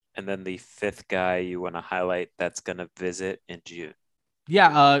 And then the fifth guy you want to highlight that's going to visit in June.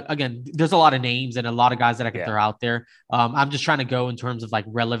 Yeah. Again, there's a lot of names and a lot of guys that I can throw out there. I'm just trying to go in terms of like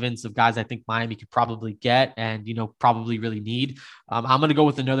relevance of guys I think Miami could probably get and, probably really need. I'm going to go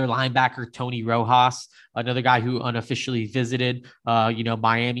with another linebacker, Tony Rojas, another guy who unofficially visited.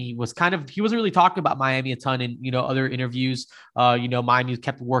 Miami was he wasn't really talking about Miami a ton in, other interviews. Miami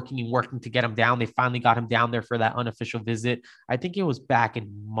kept working to get him down. They finally got him down there for that unofficial visit. I think it was back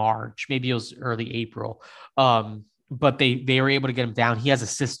in March, maybe it was early April. But they were able to get him down. He has a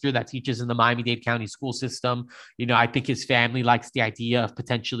sister that teaches in the Miami-Dade County school system. I think his family likes the idea of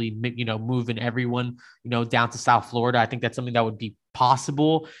potentially, moving everyone, down to South Florida. I think that's something that would be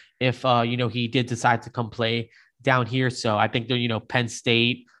possible if, he did decide to come play down here. So I think they're, Penn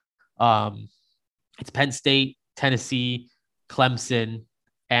State, it's Penn State, Tennessee, Clemson,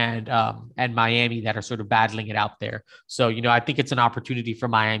 and Miami that are sort of battling it out there. So, I think it's an opportunity for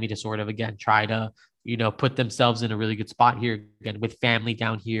Miami to sort of, again, try to, put themselves in a really good spot here again with family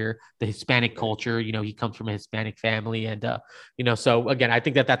down here, the Hispanic culture, he comes from a Hispanic family. And, so again, I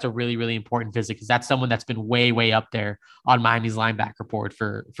think that that's a really, really important visit because that's someone that's been way, way up there on Miami's linebacker board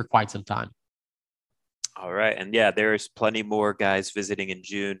for quite some time. All right. And yeah, there's plenty more guys visiting in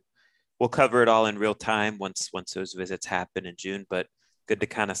June. We'll cover it all in real time once those visits happen in June, but good to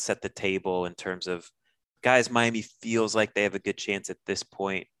kind of set the table in terms of guys Miami feels like they have a good chance at this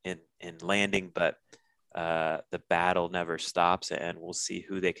point in landing, but the battle never stops, and we'll see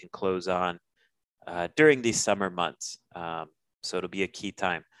who they can close on during these summer months. So it'll be a key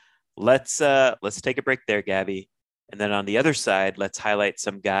time. Let's take a break there, Gabby. And then on the other side, let's highlight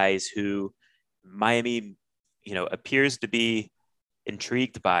some guys who Miami, appears to be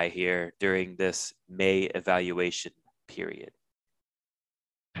intrigued by here during this May evaluation period.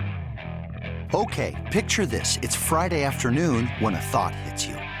 Okay, picture this. It's Friday afternoon when a thought hits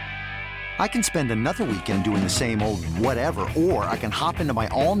you. I can spend another weekend doing the same old whatever, or I can hop into my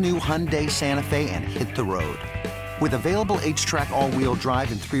all-new Hyundai Santa Fe and hit the road. With available H-Track all-wheel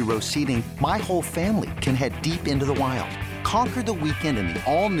drive and 3-row seating, my whole family can head deep into the wild. Conquer the weekend in the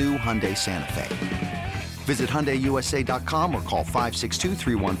all-new Hyundai Santa Fe. Visit HyundaiUSA.com or call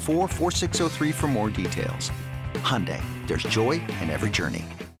 562-314-4603 for more details. Hyundai, there's joy in every journey.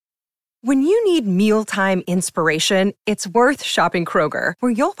 When you need mealtime inspiration, it's worth shopping Kroger,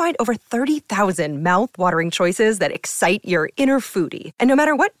 where you'll find over 30,000 mouth-watering choices that excite your inner foodie. And no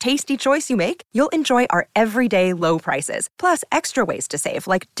matter what tasty choice you make, you'll enjoy our everyday low prices, plus extra ways to save,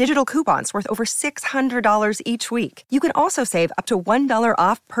 like digital coupons worth over $600 each week. You can also save up to $1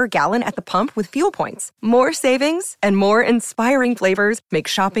 off per gallon at the pump with fuel points. More savings and more inspiring flavors make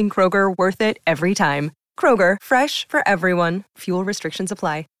shopping Kroger worth it every time. Kroger, fresh for everyone. Fuel restrictions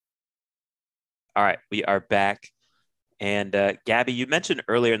apply. All right, we are back. And Gabby, you mentioned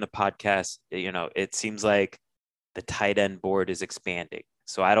earlier in the podcast, it seems like the tight end board is expanding.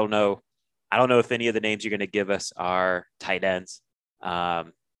 So I don't know if any of the names you're going to give us are tight ends.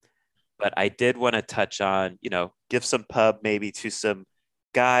 But I did want to touch on, give some pub maybe to some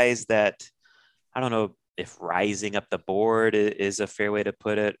guys that, I don't know if rising up the board is a fair way to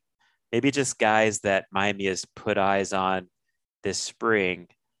put it. Maybe just guys that Miami has put eyes on this spring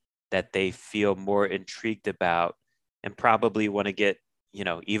that they feel more intrigued about and probably want to get,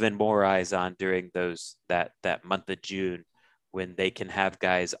 even more eyes on during that month of June when they can have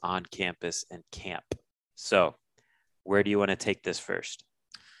guys on campus and camp. So where do you want to take this first?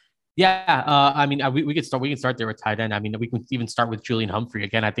 Yeah. We can start there with tight end. We can even start with Julian Humphrey.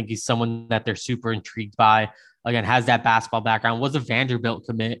 Again, I think he's someone that they're super intrigued by. Again, has that basketball background, was a Vanderbilt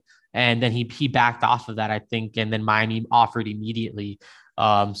commit. And then he backed off of that, I think. And then Miami offered immediately.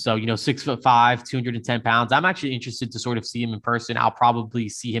 So, 6'5", 210 pounds. I'm actually interested to sort of see him in person. I'll probably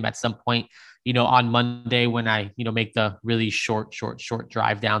see him at some point, on Monday when I, make the really short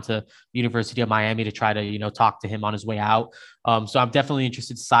drive down to the University of Miami to try to, talk to him on his way out. So I'm definitely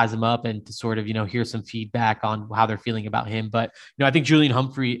interested to size him up and to sort of, hear some feedback on how they're feeling about him. But, I think Julian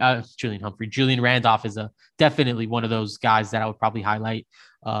Randolph is definitely one of those guys that I would probably highlight,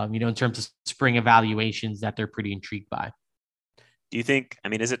 in terms of spring evaluations that they're pretty intrigued by. Do you think,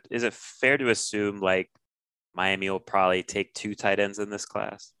 is it fair to assume like Miami will probably take 2 tight ends in this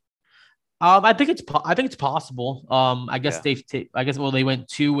class? I think it's possible. I guess they went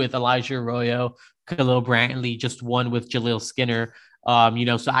 2 with Elijah Arroyo, Khalil Brantley, just 1 with Jaleel Skinner.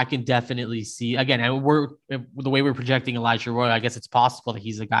 So I can definitely see again, and the way we're projecting Elijah Arroyo, I guess it's possible that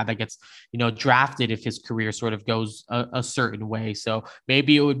he's a guy that gets, drafted if his career sort of goes a certain way. So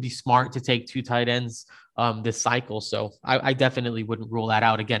maybe it would be smart to take 2 tight ends this cycle. So I definitely wouldn't rule that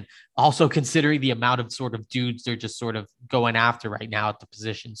out. Again, also considering the amount of sort of dudes they're just sort of going after right now at the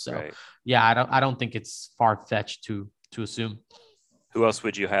position. So right. Yeah, I don't think it's far-fetched to assume. Who else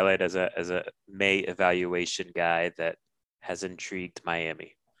would you highlight as a May evaluation guy that has intrigued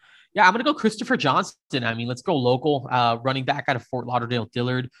Miami? Yeah, I'm going to go Christopher Johnston. Let's go local, running back out of Fort Lauderdale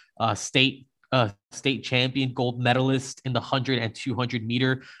Dillard, state champion, gold medalist in the 100 and 200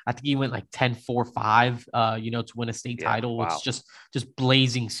 meter. I think he went like 10.45, to win a state title. Wow. It's just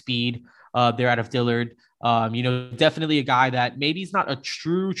blazing speed there out of Dillard. Definitely a guy that maybe he's not a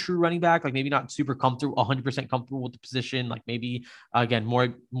true running back, like maybe not super comfortable, 100% comfortable with the position. Like maybe again,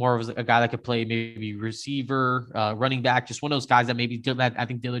 more of a guy that could play maybe receiver, running back, just one of those guys that maybe I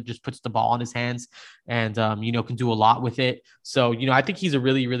think Dillard just puts the ball in his hands and, can do a lot with it. So, I think he's a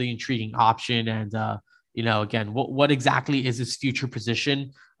really, really intriguing option. And, again, what exactly is his future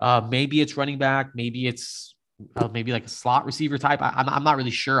position? Maybe it's running back, maybe it's, maybe like a slot receiver type. I'm not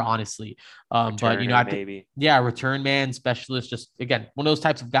really sure, honestly. But I think, return man specialist, just again, one of those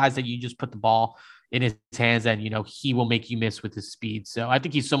types of guys that you just put the ball in his hands and, he will make you miss with his speed. So I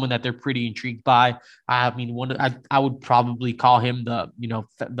think he's someone that they're pretty intrigued by. I would probably call him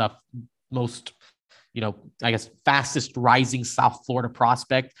the most, I guess, fastest rising South Florida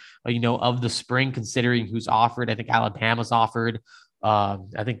prospect, of the spring, considering who's offered. I think Alabama's offered. I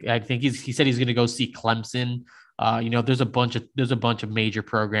think he said he's going to go see Clemson. There's a bunch of major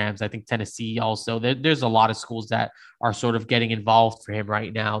programs. I think Tennessee also. There's a lot of schools that are sort of getting involved for him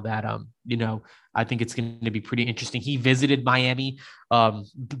right now that I think it's going to be pretty interesting. He visited Miami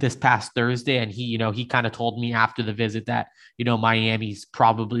this past Thursday, and he kind of told me after the visit that, Miami's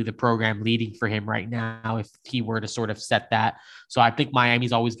probably the program leading for him right now if he were to sort of set that. So I think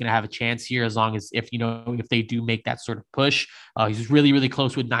Miami's always going to have a chance here as long as if they do make that sort of push. He's really, really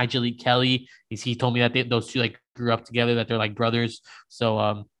close with Nigel Kelly. He told me that those two like grew up together, that they're like brothers. So,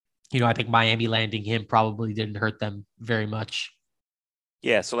 I think Miami landing him probably didn't hurt them very much.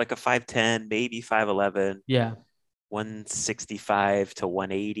 Yeah, so like a 5'10", maybe 5'11". Yeah. 165 to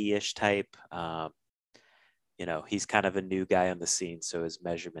 180-ish type. He's kind of a new guy on the scene, so his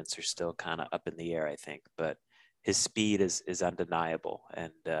measurements are still kind of up in the air, I think. But his speed is undeniable,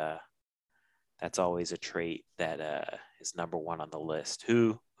 and that's always a trait that is number one on the list.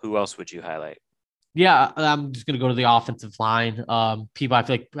 Who else would you highlight? Yeah, I'm just going to go to the offensive line. People, I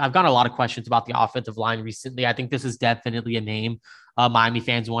feel like I've gotten a lot of questions about the offensive line recently. I think this is definitely a name Miami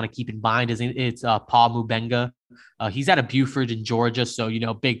fans want to keep in mind. It's Paul Mubenga. He's out of Buford in Georgia. So,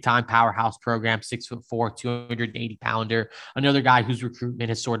 big time powerhouse program, 6'4", 280 pounder. Another guy whose recruitment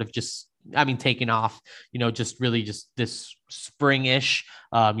has sort of just, taken off, just really just this spring-ish,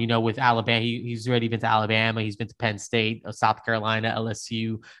 with Alabama. He's already been to Alabama. He's been to Penn State, South Carolina,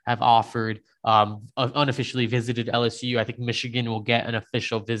 LSU have offered, unofficially visited LSU. I think Michigan will get an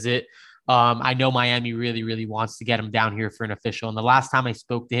official visit. I know Miami really, really wants to get him down here for an official. And the last time I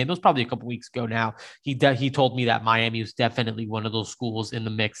spoke to him, it was probably a couple weeks ago now, he told me that Miami was definitely one of those schools in the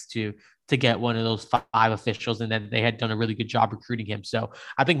mix to get one of those 5 officials, and then they had done a really good job recruiting him. So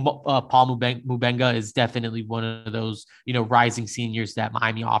I think Paul Mubenga is definitely one of those, rising seniors that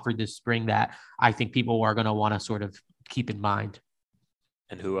Miami offered this spring that I think people are going to want to sort of keep in mind.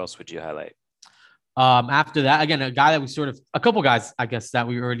 And who else would you highlight? After that, again, a couple guys, I guess, that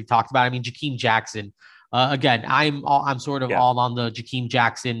we already talked about. Jakeem Jackson. Again, I'm all on the Jakeem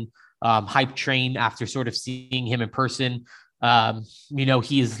Jackson hype train after sort of seeing him in person.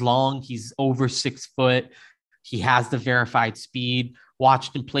 He is long. He's over 6 foot. He has the verified speed.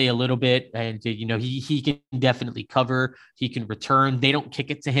 Watched him play a little bit, and he can definitely cover. He can return. They don't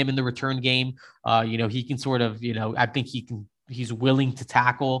kick it to him in the return game. He can sort of, I think he can, he's willing to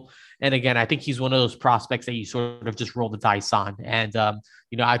tackle. And again, I think he's one of those prospects that you sort of just roll the dice on. And,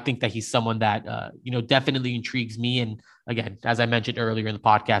 I think that he's someone that, definitely intrigues me. And again, as I mentioned earlier in the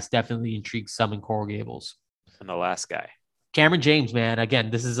podcast, definitely intrigues some in Coral Gables. And the last guy, Cameron James, man.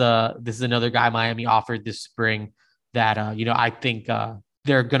 Again, this is another guy Miami offered this spring that, I think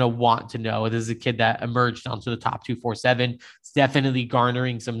they're going to want to know. This is a kid that emerged onto the top 247. It's definitely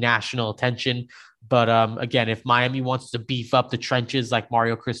garnering some national attention. But again, if Miami wants to beef up the trenches like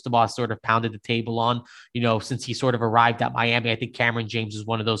Mario Cristobal sort of pounded the table on, since he sort of arrived at Miami, I think Cameron James is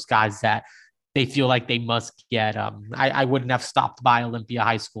one of those guys that they feel like they must get. I wouldn't have stopped by Olympia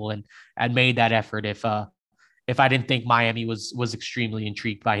High School and made that effort if I didn't think Miami was extremely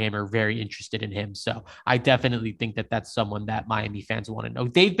intrigued by him or very interested in him. So I definitely think that that's someone that Miami fans want to know.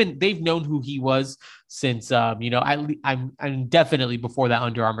 They've known who he was since, I'm definitely before that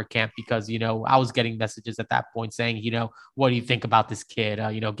Under Armour camp, because, I was getting messages at that point saying, what do you think about this kid?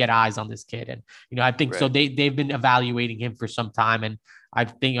 Get eyes on this kid. And, I think so they've been evaluating him for some time. And I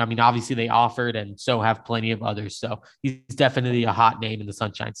think, obviously they offered, and so have plenty of others. So he's definitely a hot name in the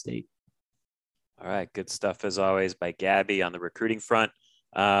Sunshine State. All right. Good stuff as always by Gabby on the recruiting front.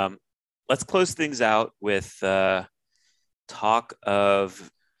 Let's close things out with talk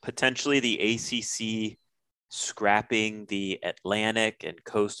of potentially the ACC scrapping the Atlantic and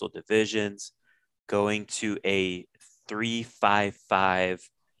Coastal divisions, going to a 3-5-5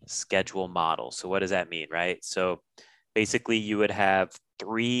 schedule model. So what does that mean, right? So basically you would have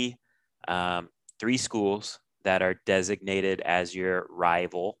three schools that are designated as your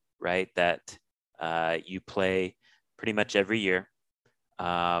rival, right? That you play pretty much every year.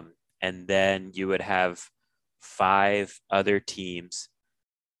 And then you would have 5 other teams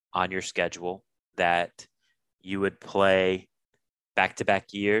on your schedule that you would play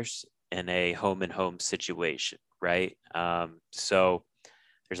back-to-back years in a home and home situation, right? So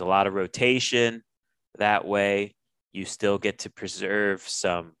there's a lot of rotation that way. You still get to preserve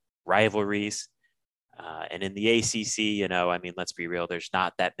some rivalries. And in the ACC, let's be real, there's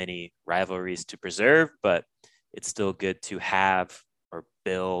not that many rivalries to preserve, but it's still good to have or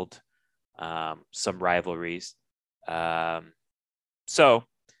build some rivalries. So,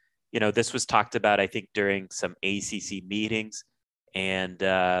 this was talked about, I think, during some ACC meetings. And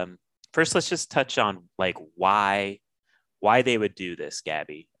first, let's just touch on why they would do this,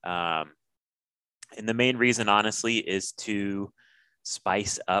 Gabby. And the main reason, honestly, is to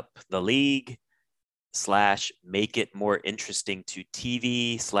spice up the league / make it more interesting to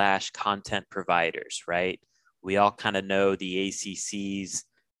TV / content providers, right? We all kind of know the ACC's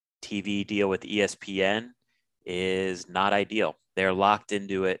TV deal with ESPN is not ideal. They're locked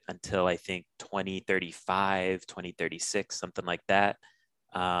into it until I think 2035, 2036, something like that.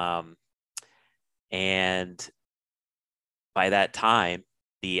 And by that time,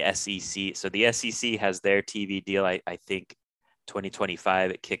 the SEC has their TV deal. I think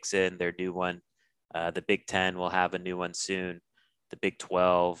 2025, it kicks in their new one. The Big Ten will have a new one soon. The Big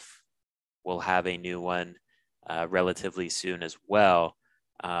 12 will have a new one relatively soon as well.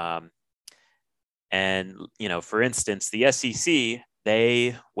 And, for instance, the SEC,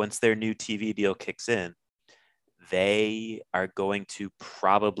 once their new TV deal kicks in, they are going to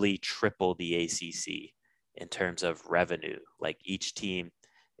probably triple the ACC in terms of revenue. Like each team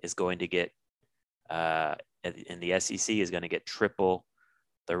is going to get, in the SEC is going to get triple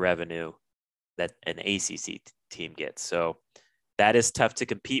the revenue that an ACC team gets. So that is tough to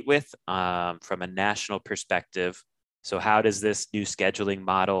compete with from a national perspective. So how does this new scheduling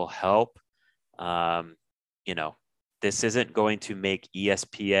model help? This isn't going to make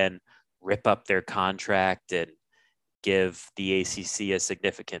ESPN rip up their contract and give the ACC a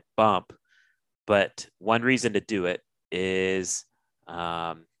significant bump. But one reason to do it is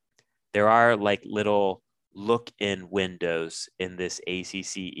there are little look-in windows in this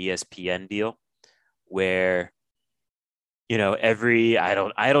ACC ESPN deal where, I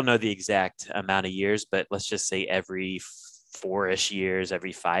don't know the exact amount of years, but let's just say every 4-ish years,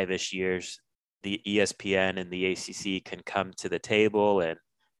 every 5-ish years, the ESPN and the ACC can come to the table and,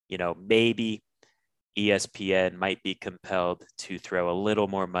 maybe ESPN might be compelled to throw a little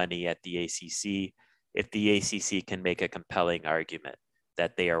more money at the ACC if the ACC can make a compelling argument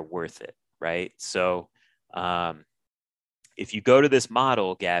that they are worth it, right? So if you go to this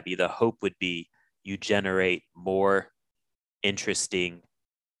model, Gabby, the hope would be you generate more interesting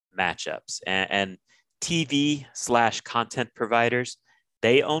matchups. And TV / content providers,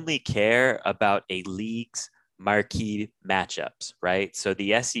 they only care about a league's marquee matchups, right? So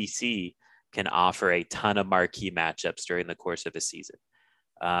the SEC can offer a ton of marquee matchups during the course of a season.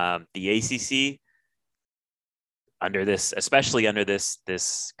 The ACC, especially under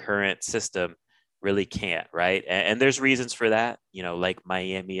this current system, really can't, right? And there's reasons for that, like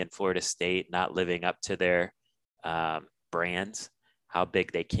Miami and Florida State not living up to their brands, how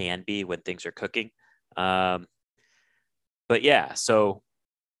big they can be when things are cooking. But yeah, so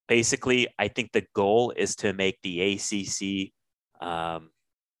basically, I think the goal is to make the ACC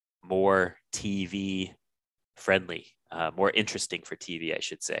more TV friendly, more interesting for TV, I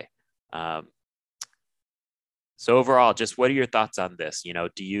should say. So overall, just what are your thoughts on this?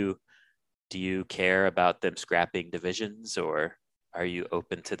 Do you care about them scrapping divisions, or are you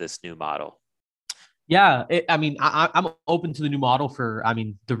open to this new model? Yeah, I'm open to the new model for,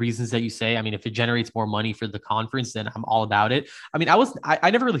 the reasons that you say. If it generates more money for the conference, then I'm all about it.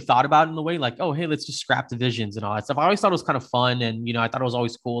 I never really thought about it in the way like, oh, hey, let's just scrap divisions and all that stuff. I always thought it was kind of fun. And, I thought it was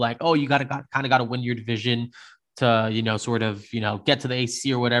always cool. Like, oh, you got to win your division to, sort of, get to the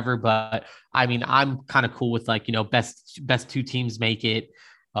ACC or whatever. But I'm kind of cool with like, best two teams make it.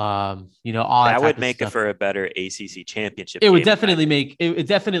 All that would make it for a better ACC championship. It would definitely make it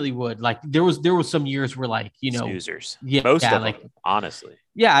definitely would. Like there was some years where like, snoozers. Yeah, most of them, honestly.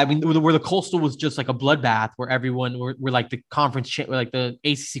 Yeah, where the Coastal was just like a bloodbath where everyone were like the conference like the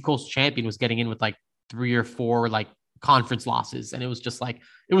ACC Coastal champion was getting in with like 3 or 4 like conference losses, and it was just like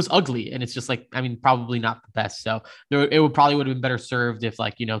it was ugly, and it's just like probably not the best. So it would have been better served if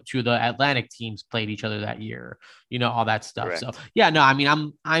like 2 of the Atlantic teams played each other that year, all that stuff. Correct. So yeah, no,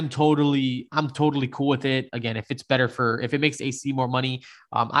 I'm totally cool with it. Again, if it makes AC more money,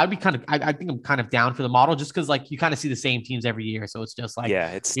 I think I'm kind of down for the model, just because like you kind of see the same teams every year, so it's just like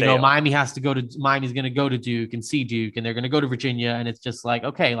it's Miami's going to go to Duke and see Duke, and they're going to go to Virginia, and it's just like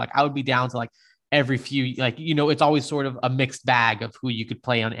okay, like I would be down to like every few, like, it's always sort of a mixed bag of who you could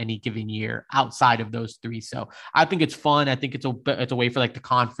play on any given year outside of those 3. So I think it's fun. I think it's a way for like the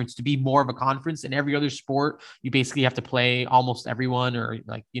conference to be more of a conference. In every other sport, you basically have to play almost everyone, or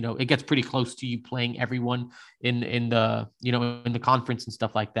like, it gets pretty close to you playing everyone in the, in the conference and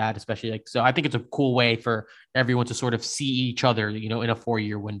stuff like that, especially like, so I think it's a cool way for everyone to sort of see each other, in a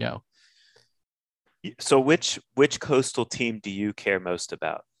 4-year window. So which Coastal team do you care most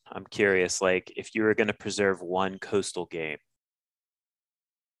about? I'm curious, like if you were going to preserve one Coastal game,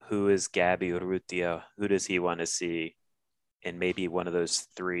 who is Gabby Urrutia? Who does he want to see in maybe one of those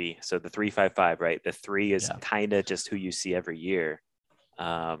 3? So the 3-5-5, right? The 3 is kind of just who you see every year.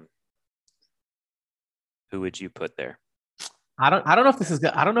 Who would you put there? I don't know if this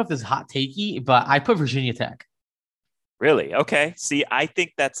is hot takey, but I put Virginia Tech. Really? Okay. See, I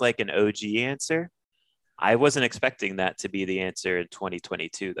think that's like an OG answer. I wasn't expecting that to be the answer in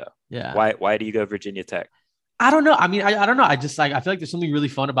 2022, though. Yeah. Why do you go Virginia Tech? I don't know. I don't know. I just like, I feel like there's something really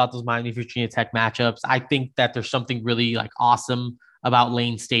fun about those Miami Virginia Tech matchups. I think that there's something really like awesome about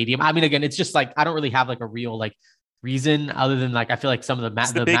Lane Stadium. Again, it's just like, I don't really have like a real like reason other than like, I feel like some of the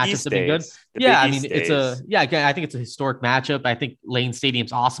matchups have been good. Again, I think it's a historic matchup. I think Lane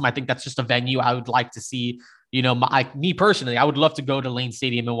Stadium's awesome. I think that's just a venue I would like to see, me personally, I would love to go to Lane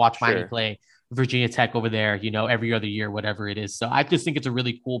Stadium and watch Miami play Virginia Tech over there, every other year, whatever it is. So I just think it's a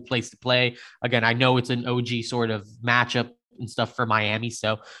really cool place to play. Again, I know it's an OG sort of matchup and stuff for Miami.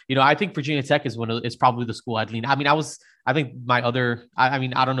 So, I think Virginia Tech is probably the school I'd lean. I don't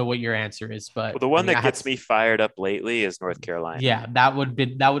know what your answer is, but the one that gets me fired up lately is North Carolina. Yeah, that would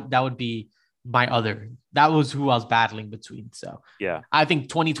be my other. That was who I was battling between. So yeah, I think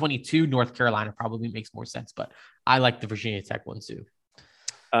 2022 North Carolina probably makes more sense, but I like the Virginia Tech one too.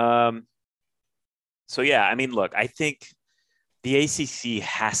 So, yeah, look, I think the ACC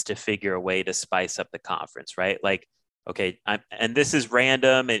has to figure a way to spice up the conference, right? Like, okay, and this is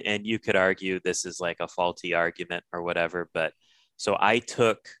random, and you could argue this is like a faulty argument or whatever. But so I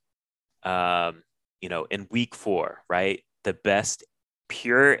took, in week 4, right, the best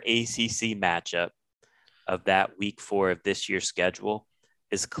pure ACC matchup of that week 4 of this year's schedule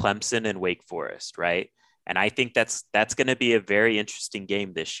is Clemson and Wake Forest, right? And I think that's going to be a very interesting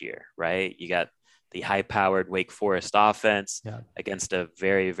game this year, right? You got the high-powered Wake Forest offense against a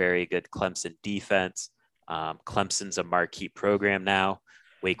very, very good Clemson defense. Clemson's a marquee program now.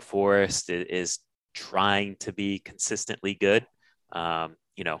 Wake Forest is trying to be consistently good.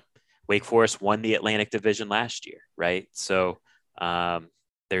 Wake Forest won the Atlantic Division last year, right? So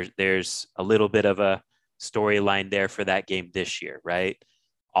there's a little bit of a storyline there for that game this year, right?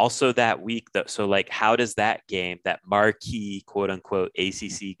 Also that week, so like how does that game, that marquee quote-unquote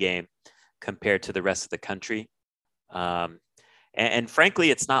ACC game, compared to the rest of the country? And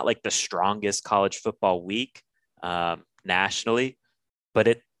frankly, it's not like the strongest college football week nationally,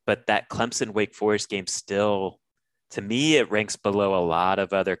 but that Clemson Wake Forest game still, to me, it ranks below a lot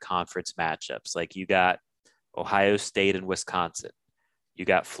of other conference matchups. Like you got Ohio State and Wisconsin. You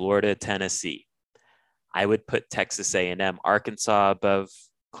got Florida, Tennessee. I would put Texas A&M, Arkansas above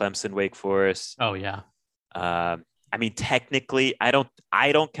Clemson, Wake Forest. Oh yeah. I mean, technically, I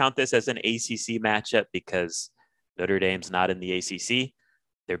don't count this as an ACC matchup because Notre Dame's not in the ACC.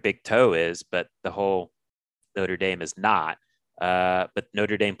 Their Big Toe is, but the whole Notre Dame is not. But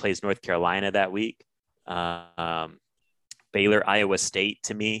Notre Dame plays North Carolina that week. Baylor, Iowa State,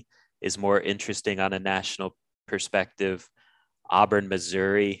 to me, is more interesting on a national perspective. Auburn,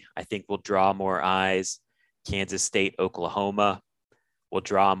 Missouri, I think will draw more eyes. Kansas State, Oklahoma will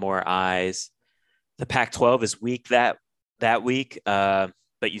draw more eyes. The Pac-12 is weak that week, but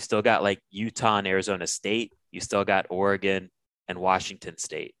you still got like Utah and Arizona State. You still got Oregon and Washington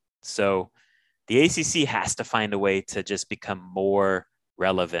State. So the ACC has to find a way to just become more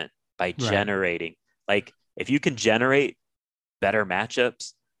relevant by generating. Like, if you can generate better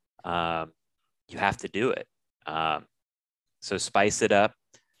matchups, you have to do it. So spice it up.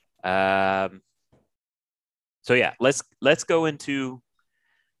 So yeah, let's go into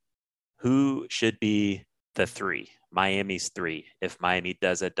who should be the three, Miami's three, if Miami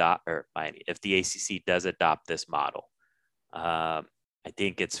does adopt, or Miami, if the ACC does adopt this model. I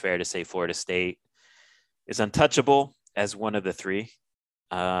think it's fair to say Florida State is untouchable as one of the three.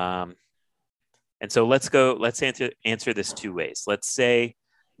 And so let's answer this two ways. Let's say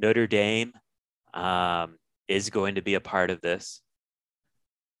Notre Dame is going to be a part of this.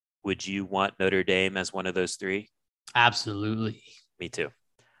 Would you want Notre Dame as one of those three? Absolutely. Me too.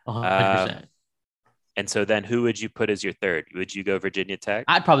 100%. And so then who would you put as your third? Would you go Virginia Tech?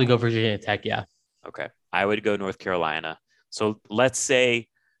 I'd probably go Virginia Tech, yeah. Okay. I would go North Carolina. So let's say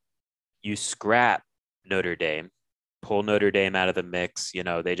you scrap Notre Dame, pull Notre Dame out of the mix. You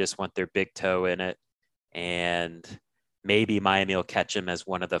know, they just want their big toe in it. And maybe Miami will catch them as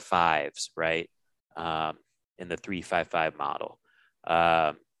one of the fives, right? In the 3-5-5 model.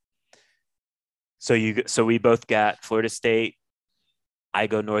 So we both got Florida State. I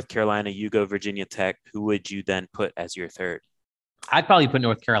go North Carolina. You go Virginia Tech. Who would you then put as your third? I'd probably put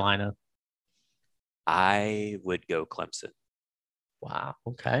North Carolina. I would go Clemson. Wow.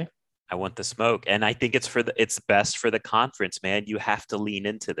 Okay. I want the smoke, and I think it's best for the conference, man. You have to lean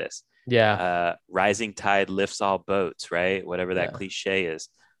into this. Yeah. Rising tide lifts all boats, right? Whatever that cliche is.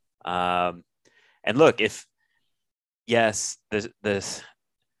 And look,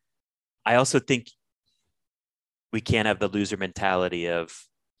 I also think we can't have the loser mentality of,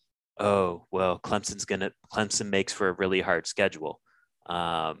 oh, well, Clemson makes for a really hard schedule.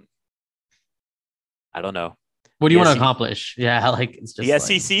 I don't know. What do you want to accomplish? Yeah, like it's just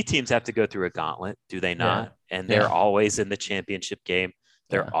the SEC teams have to go through a gauntlet, do they not? Yeah. And they're always in the championship game.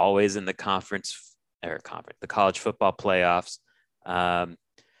 They're always in the the college football playoffs.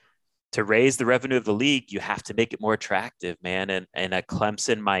 To raise the revenue of the league, you have to make it more attractive, man. And a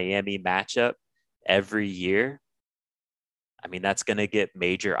Clemson-Miami matchup every year, I mean, that's going to get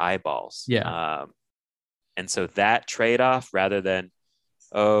major eyeballs. Yeah. And so that trade-off, rather than,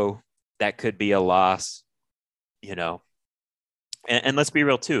 oh, that could be a loss, you know. And let's be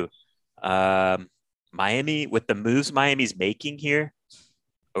real too. Miami, with the moves Miami's making here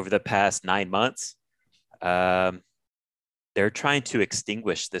over the past 9 months, they're trying to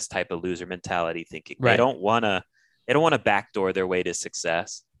extinguish this type of loser mentality thinking. Right. They don't want to backdoor their way to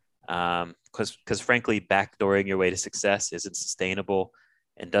success. Because frankly, backdooring your way to success isn't sustainable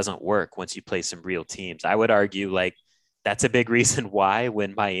and doesn't work once you play some real teams. I would argue like that's a big reason why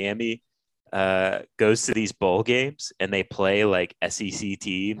when Miami goes to these bowl games and they play like SEC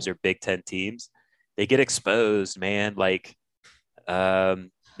teams or Big Ten teams, they get exposed, man. Like the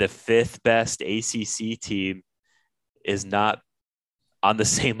fifth best ACC team is not on the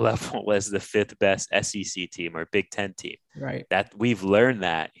same level as the fifth best SEC team or Big Ten team. Right. That we've learned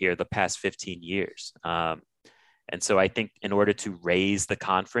that here the past 15 years. And so I think in order to raise the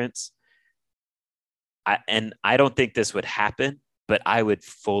conference, I don't think this would happen, but I would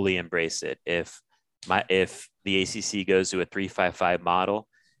fully embrace it if the ACC goes to a 3-5-5 model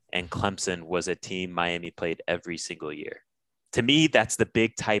and Clemson was a team Miami played every single year. To me, that's the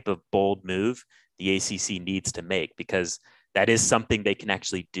big type of bold move the ACC needs to make, because that is something they can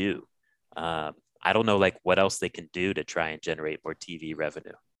actually do. I don't know like what else they can do to try and generate more TV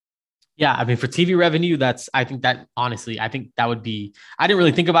revenue. Yeah. I mean, for TV revenue, I think that would be, I didn't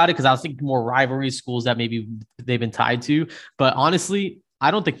really think about it because I was thinking more rivalry schools that maybe they've been tied to, but honestly,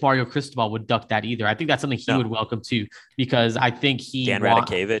 I don't think Mario Cristobal would duck that either. I think that's something he would welcome too, because I think Dan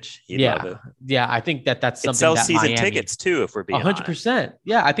Radicevich, he'd love it. Yeah, I think that's something it sells that season tickets too, if we're being 100%.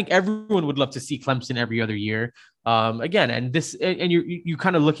 Yeah, I think everyone would love to see Clemson every other year. Again, and you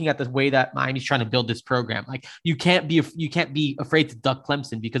kind of looking at the way that Miami's trying to build this program. Like you can't be afraid to duck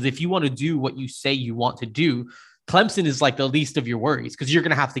Clemson, because if you want to do what you say you want to do, Clemson is like the least of your worries, because you're going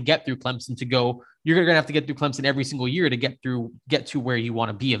to have to get through Clemson to go. You're going to have to get through Clemson every single year to get to where you want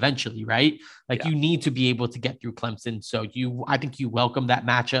to be eventually, right? Like you need to be able to get through Clemson. So I think you welcome that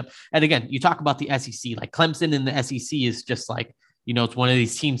matchup. And again, you talk about the SEC, like Clemson in the SEC is just like, it's one of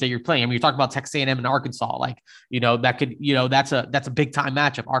these teams that you're playing. I mean, you're talking about Texas A&M and Arkansas, like, that could, that's a big time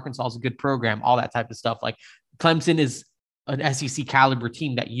matchup. Arkansas is a good program, all that type of stuff. Like Clemson is an SEC caliber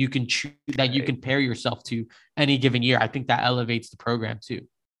team that you can choose, that you can pair yourself to any given year. I think that elevates the program too.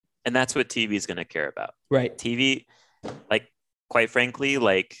 And that's what TV is going to care about. Right. TV, like, quite frankly,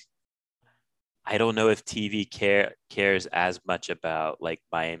 like, I don't know if TV cares as much about like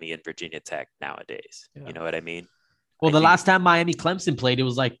Miami and Virginia Tech nowadays. Yeah. You know what I mean? Well, last time Miami Clemson played, it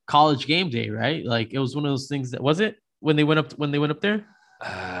was like college game day, right? Like it was one of those things that, was it when they went up there?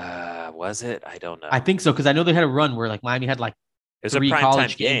 Was it? I don't know. I think so, because I know they had a run where like Miami had like 3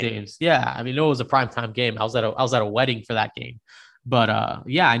 college game days. Yeah, I mean, it was a primetime game. I was at a wedding for that game, but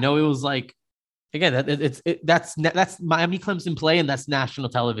yeah, I know it was like, again, that's Miami Clemson play, and that's national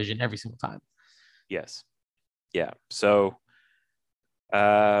television every single time. Yes, yeah. So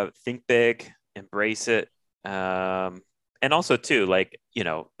think big, embrace it, and also too, like,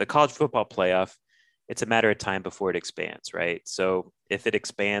 the college football playoff, it's a matter of time before it expands, right? So if it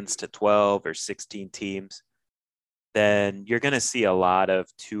expands to 12 or 16 teams, then you're going to see a lot of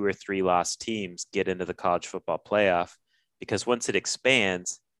 2 or 3 lost teams get into the college football playoff, because once it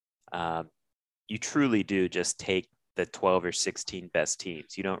expands, you truly do just take the 12 or 16 best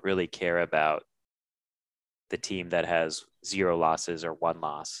teams. You don't really care about the team that has 0 losses or 1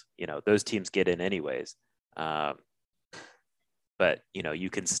 loss. Those teams get in anyways. But, you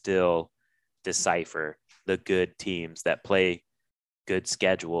can still decipher the good teams that play good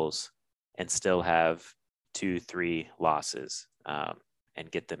schedules and still have 2-3 losses,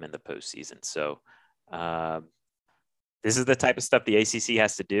 and get them in the postseason. So this is the type of stuff the ACC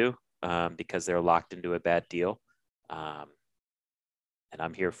has to do, because they're locked into a bad deal. And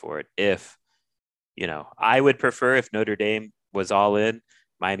I'm here for it. If, I would prefer if Notre Dame was all in,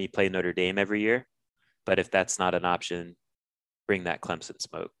 Miami play Notre Dame every year. But if that's not an option, bring that Clemson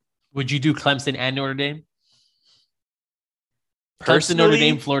smoke. Would you do Clemson and Notre Dame? Clemson, Notre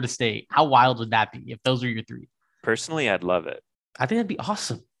Dame, Florida State. How wild would that be if those are your 3? Personally, I'd love it. I think that'd be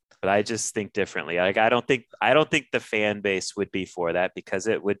awesome. But I just think differently. Like I don't think the fan base would be for that, because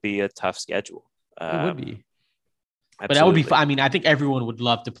it would be a tough schedule. It would be. Absolutely. But that would be fun. I mean, I think everyone would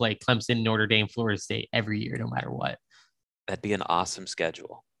love to play Clemson, Notre Dame, Florida State every year, no matter what. That'd be an awesome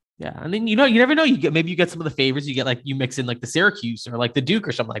schedule. Yeah. And then, you never know. You get some of the favorites. You get like, you mix in like the Syracuse or like the Duke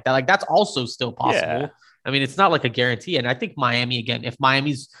or something like that. Like that's also still possible. Yeah. I mean, it's not like a guarantee. And I think Miami, again, if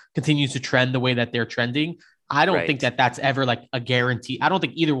Miami's continues to trend the way that they're trending, I don't think that that's ever like a guarantee. I don't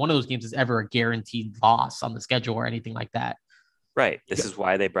think either one of those games is ever a guaranteed loss on the schedule or anything like that. Right. This is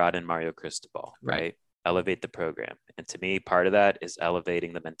why they brought in Mario Cristobal, right? Elevate the program. And to me, part of that is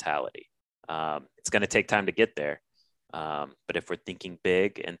elevating the mentality. It's going to take time to get there. But if we're thinking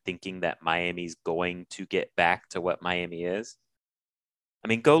big and thinking that Miami's going to get back to what Miami is, I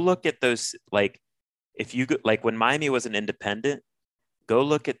mean, go look at those, like, if you go, like when Miami was an independent, go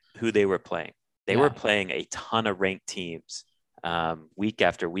look at who they were playing. They were playing a ton of ranked teams, week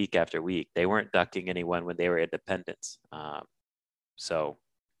after week after week. They weren't ducking anyone when they were independents. So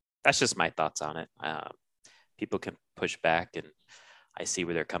that's just my thoughts on it. People can push back, and I see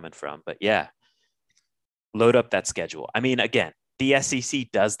where they're coming from. But yeah, load up that schedule. I mean, again, the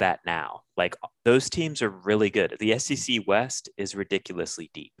SEC does that now. Like those teams are really good. The SEC West is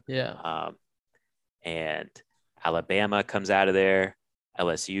ridiculously deep. Yeah. And Alabama comes out of there.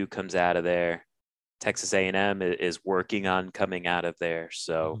 LSU comes out of there. Texas A&M is working on coming out of there.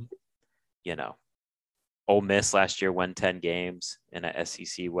 So, Ole Miss last year won 10 games in a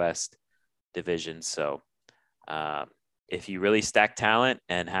SEC West division. So if you really stack talent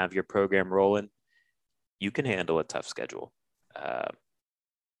and have your program rolling, you can handle a tough schedule.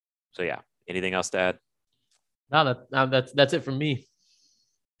 So yeah, anything else to add? No, that's it from me.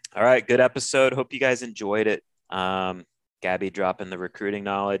 All right. Good episode. Hope you guys enjoyed it. Gabby dropping the recruiting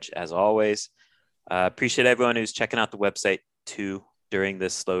knowledge as always. Appreciate everyone who's checking out the website too during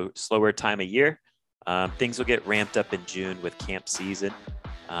this slower time of year. Things will get ramped up in June with camp season.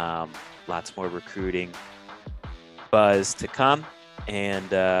 Lots more recruiting buzz to come.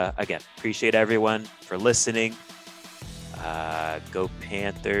 And again, appreciate everyone for listening. Go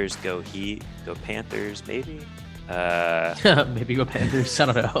Panthers, go Heat, go Panthers, maybe. Maybe go Panthers. I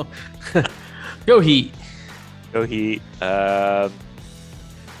don't know. Go Heat. Go Heat. My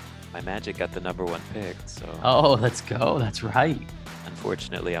Magic got the number 1 pick. So. Oh, let's go. That's right.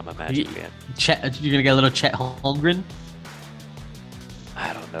 Unfortunately, I'm a Magic fan. You're gonna get a little Chet Holmgren.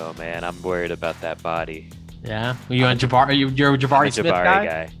 I don't know, man. I'm worried about that body. Yeah. Are you on Jabari? You're a Jabari Smith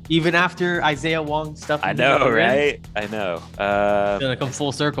guy? Even after Isaiah Wong stuff. I know, right? I know. It's gonna come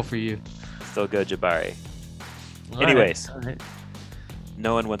full circle for you. Still go Jabari. Anyways,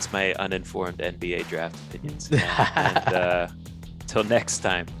 no one wants my uninformed NBA draft opinions. And until next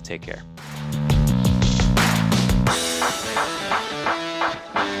time, take care.